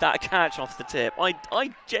Lewis made that catch off the tip.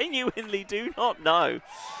 I genuinely do not know.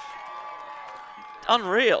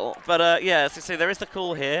 Unreal. But yeah, as you see, there is the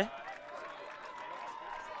call here.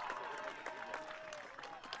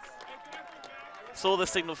 Saw the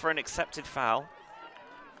signal for an accepted foul.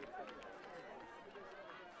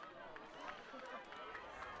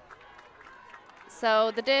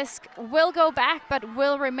 So the disc will go back, but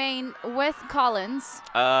will remain with Collins.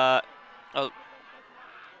 Oh.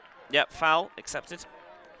 Yep, foul accepted.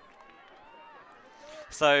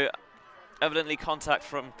 So evidently contact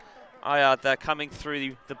from Ayad there coming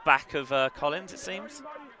through the back of Collins, it seems.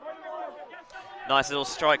 Nice little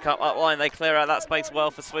strike up line. They clear out that space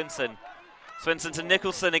well for Swinson. Swinson to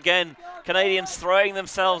Nicholson again. Canadians throwing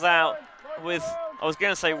themselves out with, I was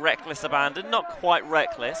going to say reckless abandon, not quite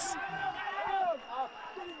reckless.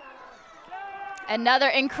 Another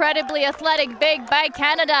incredibly athletic big by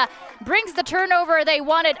Canada. Brings the turnover they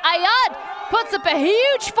wanted. Ayad puts up a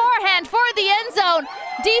huge forehand for the end zone.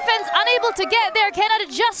 Defense unable to get there. Canada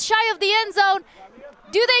just shy of the end zone.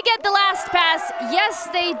 Do they get the last pass? Yes,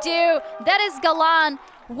 they do. That is Galan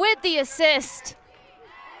with the assist.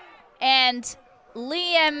 And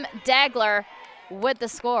Liam Dagler with the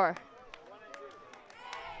score.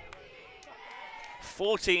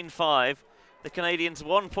 14-5. The Canadians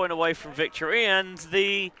 1 point away from victory, and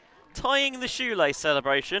the tying the shoelace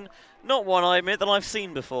celebration, not one I admit that I've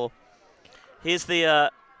seen before. Here's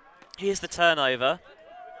the turnover.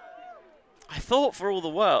 I thought for all the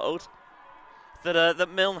world that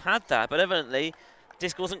that Milne had that, but evidently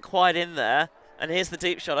disc wasn't quite in there. And here's the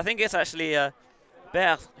deep shot. I think it's actually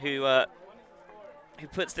Baird who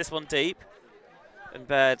puts this one deep. And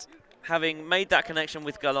Baird, having made that connection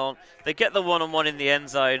with Gallant, they get the one-on-one in the end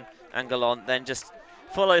zone, and Gallant then just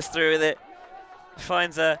follows through with it,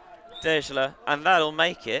 finds a Dejla, and that'll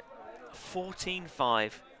make it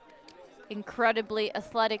 14-5. Incredibly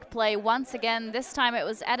athletic play once again. This time it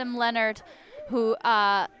was Adam Leonard who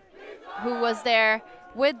was there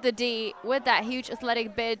with the D, with that huge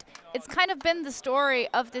athletic bid. It's kind of been the story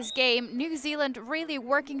of this game. New Zealand really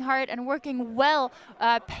working hard and working well,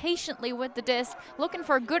 patiently with the disc, looking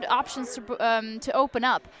for good options to open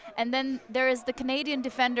up. And then there is the Canadian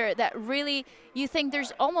defender that really, you think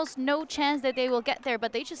there's almost no chance that they will get there,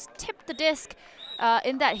 but they just tip the disc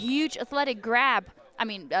in that huge athletic grab. I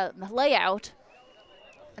mean, layout.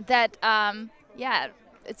 That, yeah,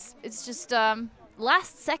 it's just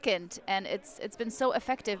last second, and it's been so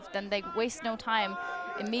effective. Then they waste no time,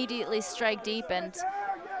 immediately strike deep, and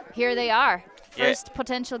here they are. First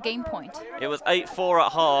potential game point. It was 8-4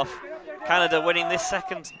 at half. Canada winning this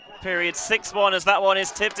second period 6-1 as that one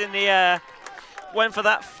is tipped in the air. Went for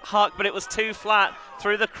that huck, but it was too flat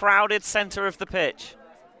through the crowded center of the pitch.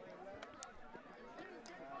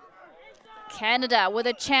 Canada with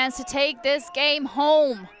a chance to take this game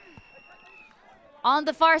home. On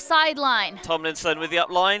the far sideline. Tomlinson with the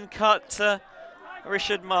up line, cut to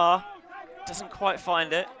Richard Marr. Doesn't quite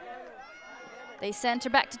find it. They center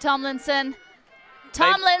back to Tomlinson.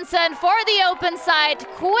 Tomlinson for the open side.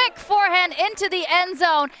 Quick forehand into the end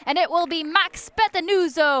zone. And it will be Max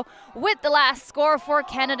Betanuzzo with the last score for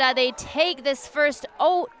Canada. They take this first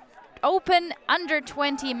open under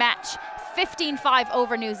 20 match 15-5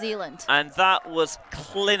 over New Zealand. And that was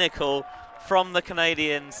clinical from the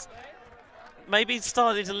Canadians. Maybe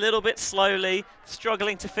started a little bit slowly,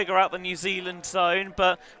 struggling to figure out the New Zealand zone,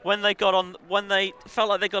 but when they felt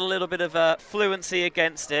like they got a little bit of fluency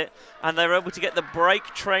against it, and they were able to get the break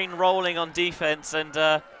train rolling on defense, and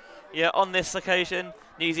yeah, on this occasion,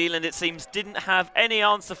 New Zealand, it seems, didn't have any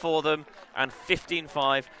answer for them, and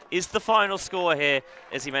 15-5 is the final score here,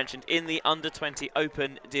 as you mentioned, in the Under-20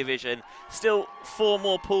 Open Division. Still 4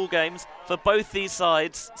 more pool games for both these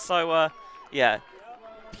sides, so yeah,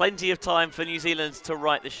 plenty of time for New Zealand to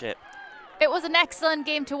right the ship. It was an excellent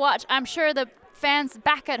game to watch. I'm sure the fans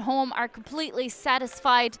back at home are completely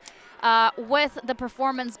satisfied with the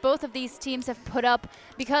performance both of these teams have put up,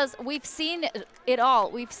 because we've seen it all.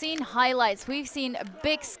 We've seen highlights, we've seen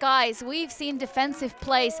big skies, we've seen defensive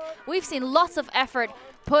plays, we've seen lots of effort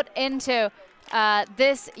put into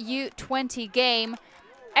this U20 game.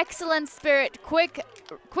 Excellent spirit,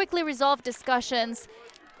 quickly resolved discussions,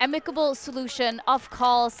 amicable solution of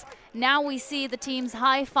calls. Now we see the teams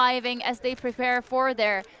high-fiving as they prepare for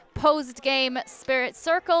their post-game spirit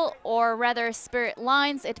circle, or rather spirit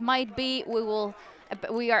lines it might be.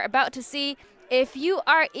 We are about to see. If you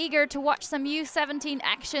are eager to watch some U17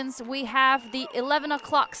 actions, we have the 11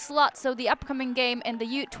 o'clock slot, so the upcoming game in the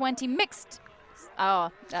U20 mixed.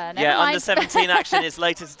 Never mind. Under-17 action is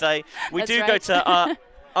later today. We That's do right. go to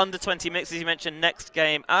Under-20 mix, as you mentioned. Next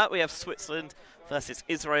game we have Switzerland versus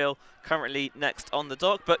Israel, currently next on the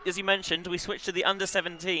dock. But as you mentioned, we switched to the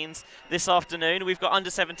Under-17s this afternoon. We've got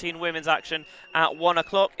Under-17 women's action at 1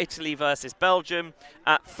 o'clock, Italy versus Belgium.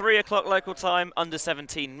 At 3 o'clock local time,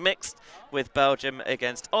 Under-17 mixed with Belgium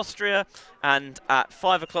against Austria. And at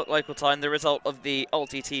 5 o'clock local time, the result of the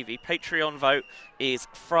Alti TV Patreon vote is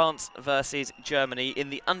France versus Germany in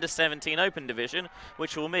the Under-17 Open Division,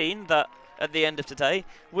 which will mean that at the end of today,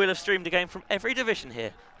 we'll have streamed a game from every division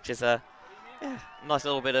here, which is a nice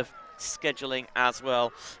little bit of scheduling as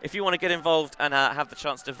well. If you want to get involved and have the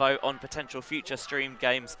chance to vote on potential future streamed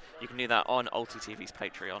games, you can do that on Alti TV's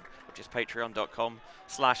Patreon, which is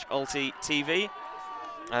patreon.com/AltiTV,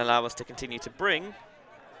 and allow us to continue to bring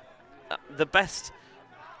the best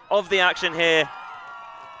of the action here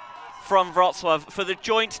from Wrocław for the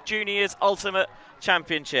Joint Juniors Ultimate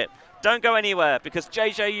Championship. Don't go anywhere, because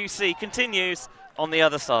WJUC continues on the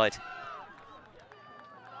other side.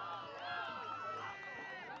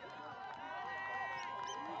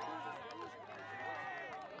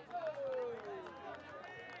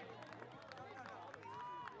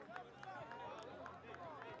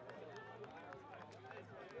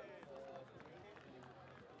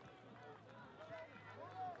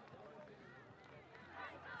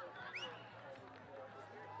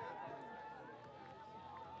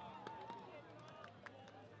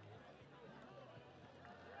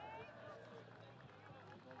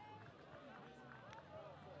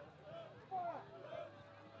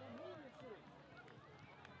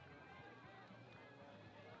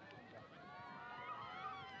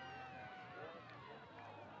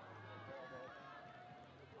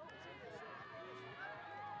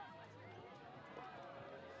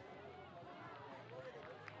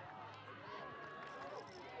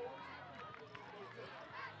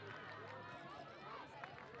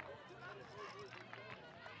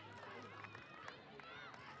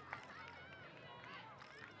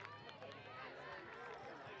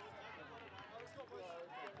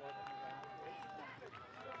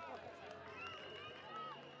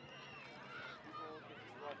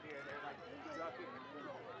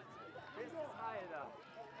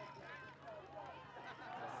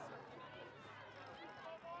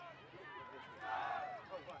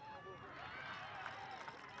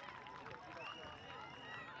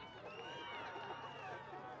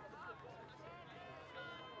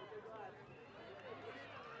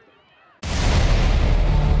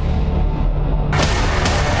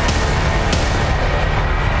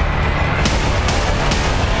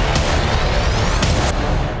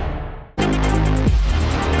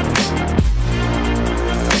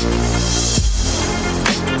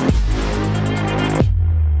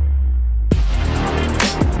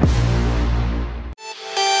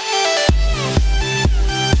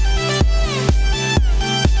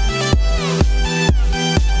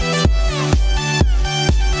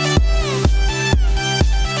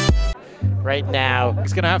 Right now,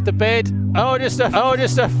 he's gonna have to bid. Oh, just a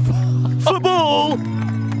football!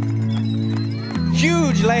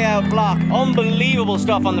 Huge layout block. Unbelievable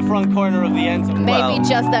stuff on the front corner of the end zone. Maybe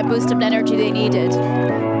just that boost of energy they needed. Huge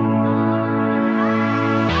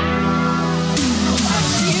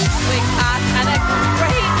swing pass and a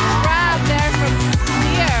great grab there from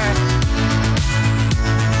Spear.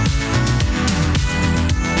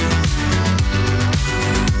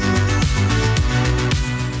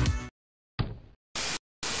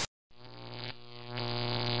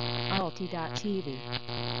 Alti.tv.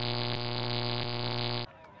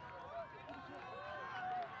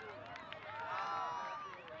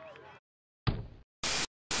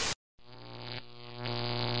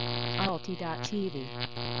 Alti.tv.